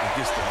pass and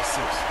gets the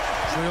assist.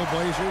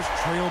 Trailblazers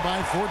trail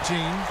by 14.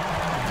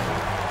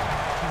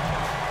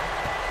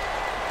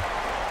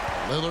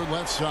 Lillard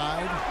left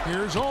side.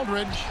 Here's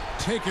Aldridge.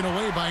 Taken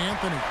away by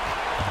Anthony.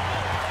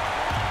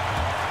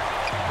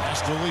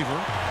 Pass to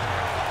Lever.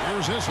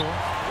 Here's Issel.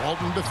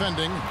 Walton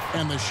defending.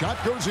 And the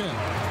shot goes in.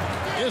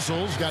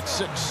 Issel's got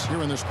 6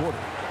 here in this quarter.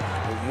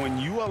 When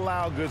you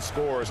allow good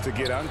scorers to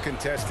get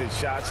uncontested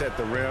shots at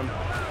the rim,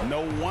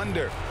 no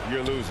wonder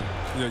you're losing.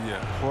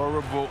 Yeah.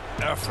 Horrible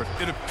effort.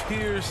 It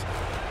appears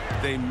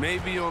they may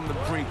be on the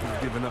brink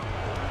of giving up.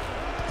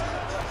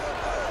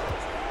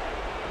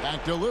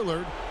 Back to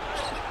Lillard.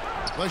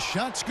 The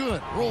shot's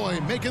good. Roy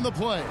making the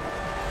play.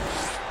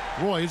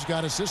 Roy's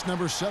got assist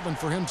number 7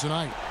 for him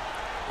tonight.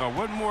 Now,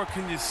 what more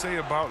can you say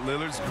about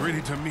Lillard's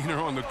gritty demeanor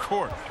on the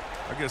court?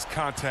 I guess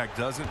contact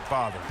doesn't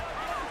bother him.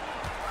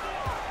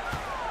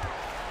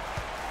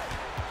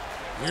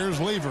 Here's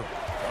Lever.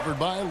 Covered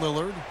by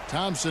Lillard.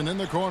 Thompson in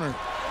the corner.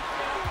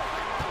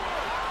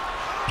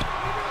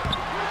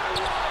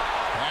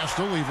 Pass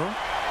to Lever.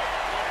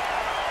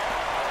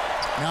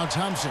 Now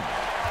Thompson.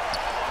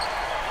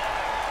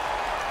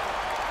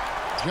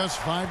 Just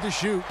 5 to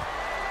shoot.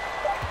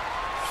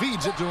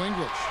 Feeds it to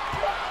English.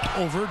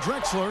 Over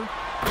Drexler.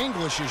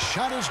 English's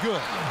shot is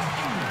good.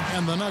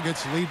 And the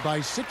Nuggets lead by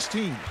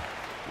 16.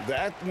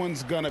 That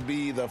one's going to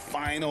be the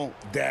final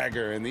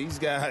dagger, and these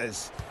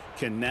guys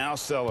can now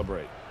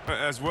celebrate.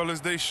 As well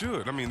as they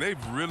should. I mean, they've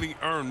really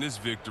earned this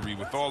victory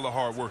with all the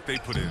hard work they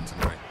put in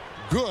tonight.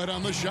 Good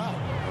on the shot.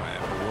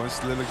 Man, once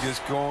Lillard gets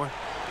going,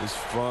 it's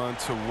fun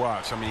to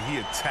watch. I mean, he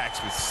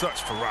attacks with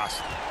such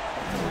ferocity.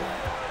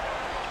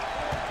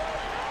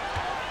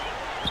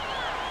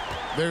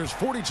 There's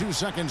 42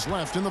 seconds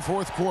left in the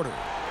fourth quarter.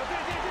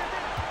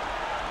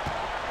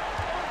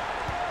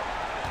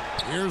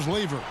 Here's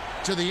Lever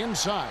to the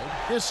inside.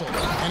 Issel,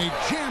 and he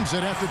jams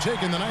it after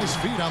taking the nice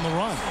feed on the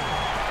run.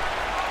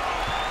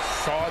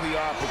 Saw the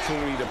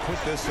opportunity to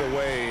put this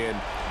away and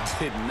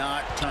did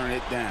not turn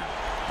it down.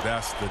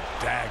 That's the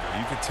dagger.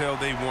 You could tell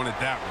they wanted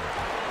that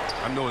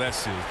one. I know that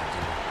seals the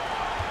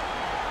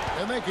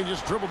deal. And they can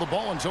just dribble the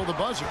ball until the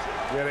buzzer.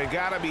 Yeah, they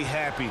got to be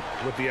happy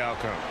with the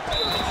outcome.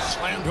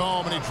 Slammed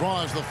home, and he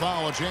draws the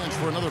foul. A chance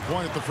for another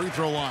point at the free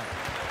throw line.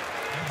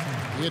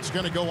 It's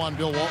going to go on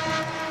Bill Walton.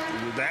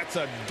 That's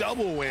a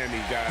double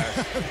whammy, guys.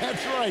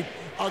 That's right.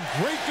 A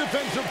great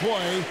defensive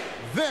play,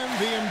 then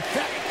the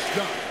emphatic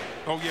stuff.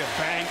 Oh, yeah,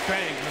 bang,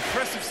 bang. An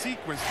impressive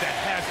sequence that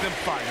has them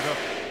fired up.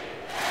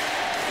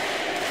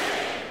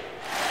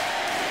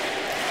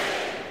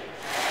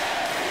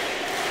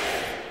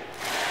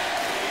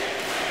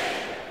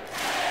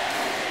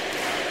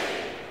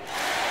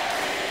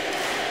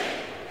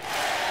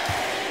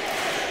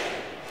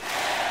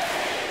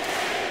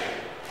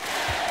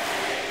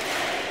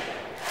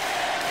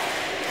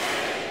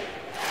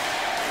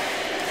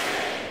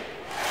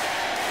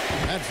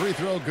 That free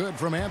throw good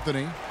from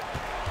Anthony.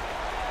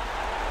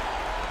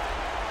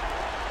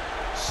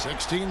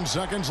 16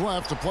 seconds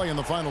left to play in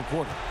the final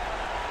quarter.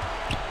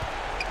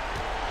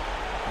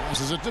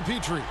 Passes it to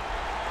Petrie.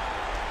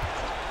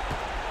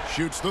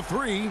 Shoots the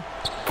 3.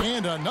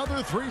 And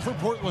another 3 for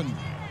Portland.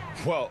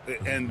 Well,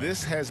 and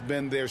this has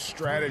been their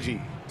strategy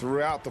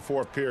throughout the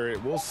fourth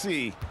period. We'll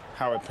see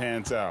how it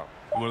pans out.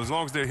 Well, as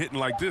long as they're hitting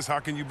like this, how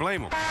can you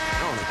blame them?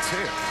 They're on a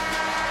tear.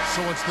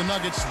 So it's the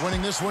Nuggets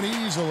winning this one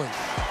easily.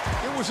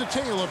 It was a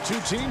tale of two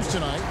teams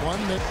tonight. One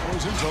that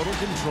was in total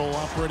control,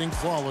 operating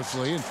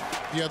flawlessly. And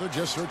the other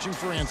just searching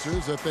for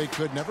answers that they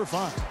could never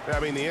find. I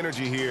mean, the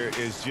energy here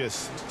is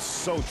just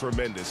so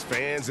tremendous.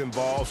 Fans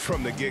involved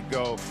from the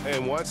get-go.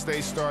 And once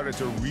they started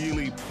to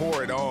really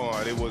pour it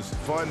on, it was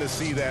fun to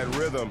see that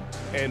rhythm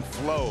and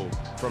flow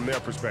from their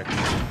perspective.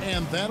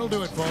 And that'll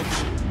do it,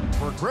 folks.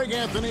 For Greg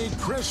Anthony,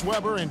 Chris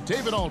Webber, and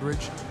David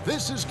Aldridge,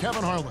 this is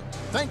Kevin Harlan.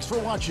 Thanks for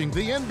watching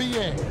the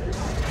NBA,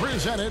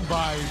 presented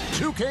by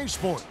 2K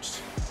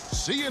Sports.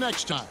 See you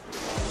next time.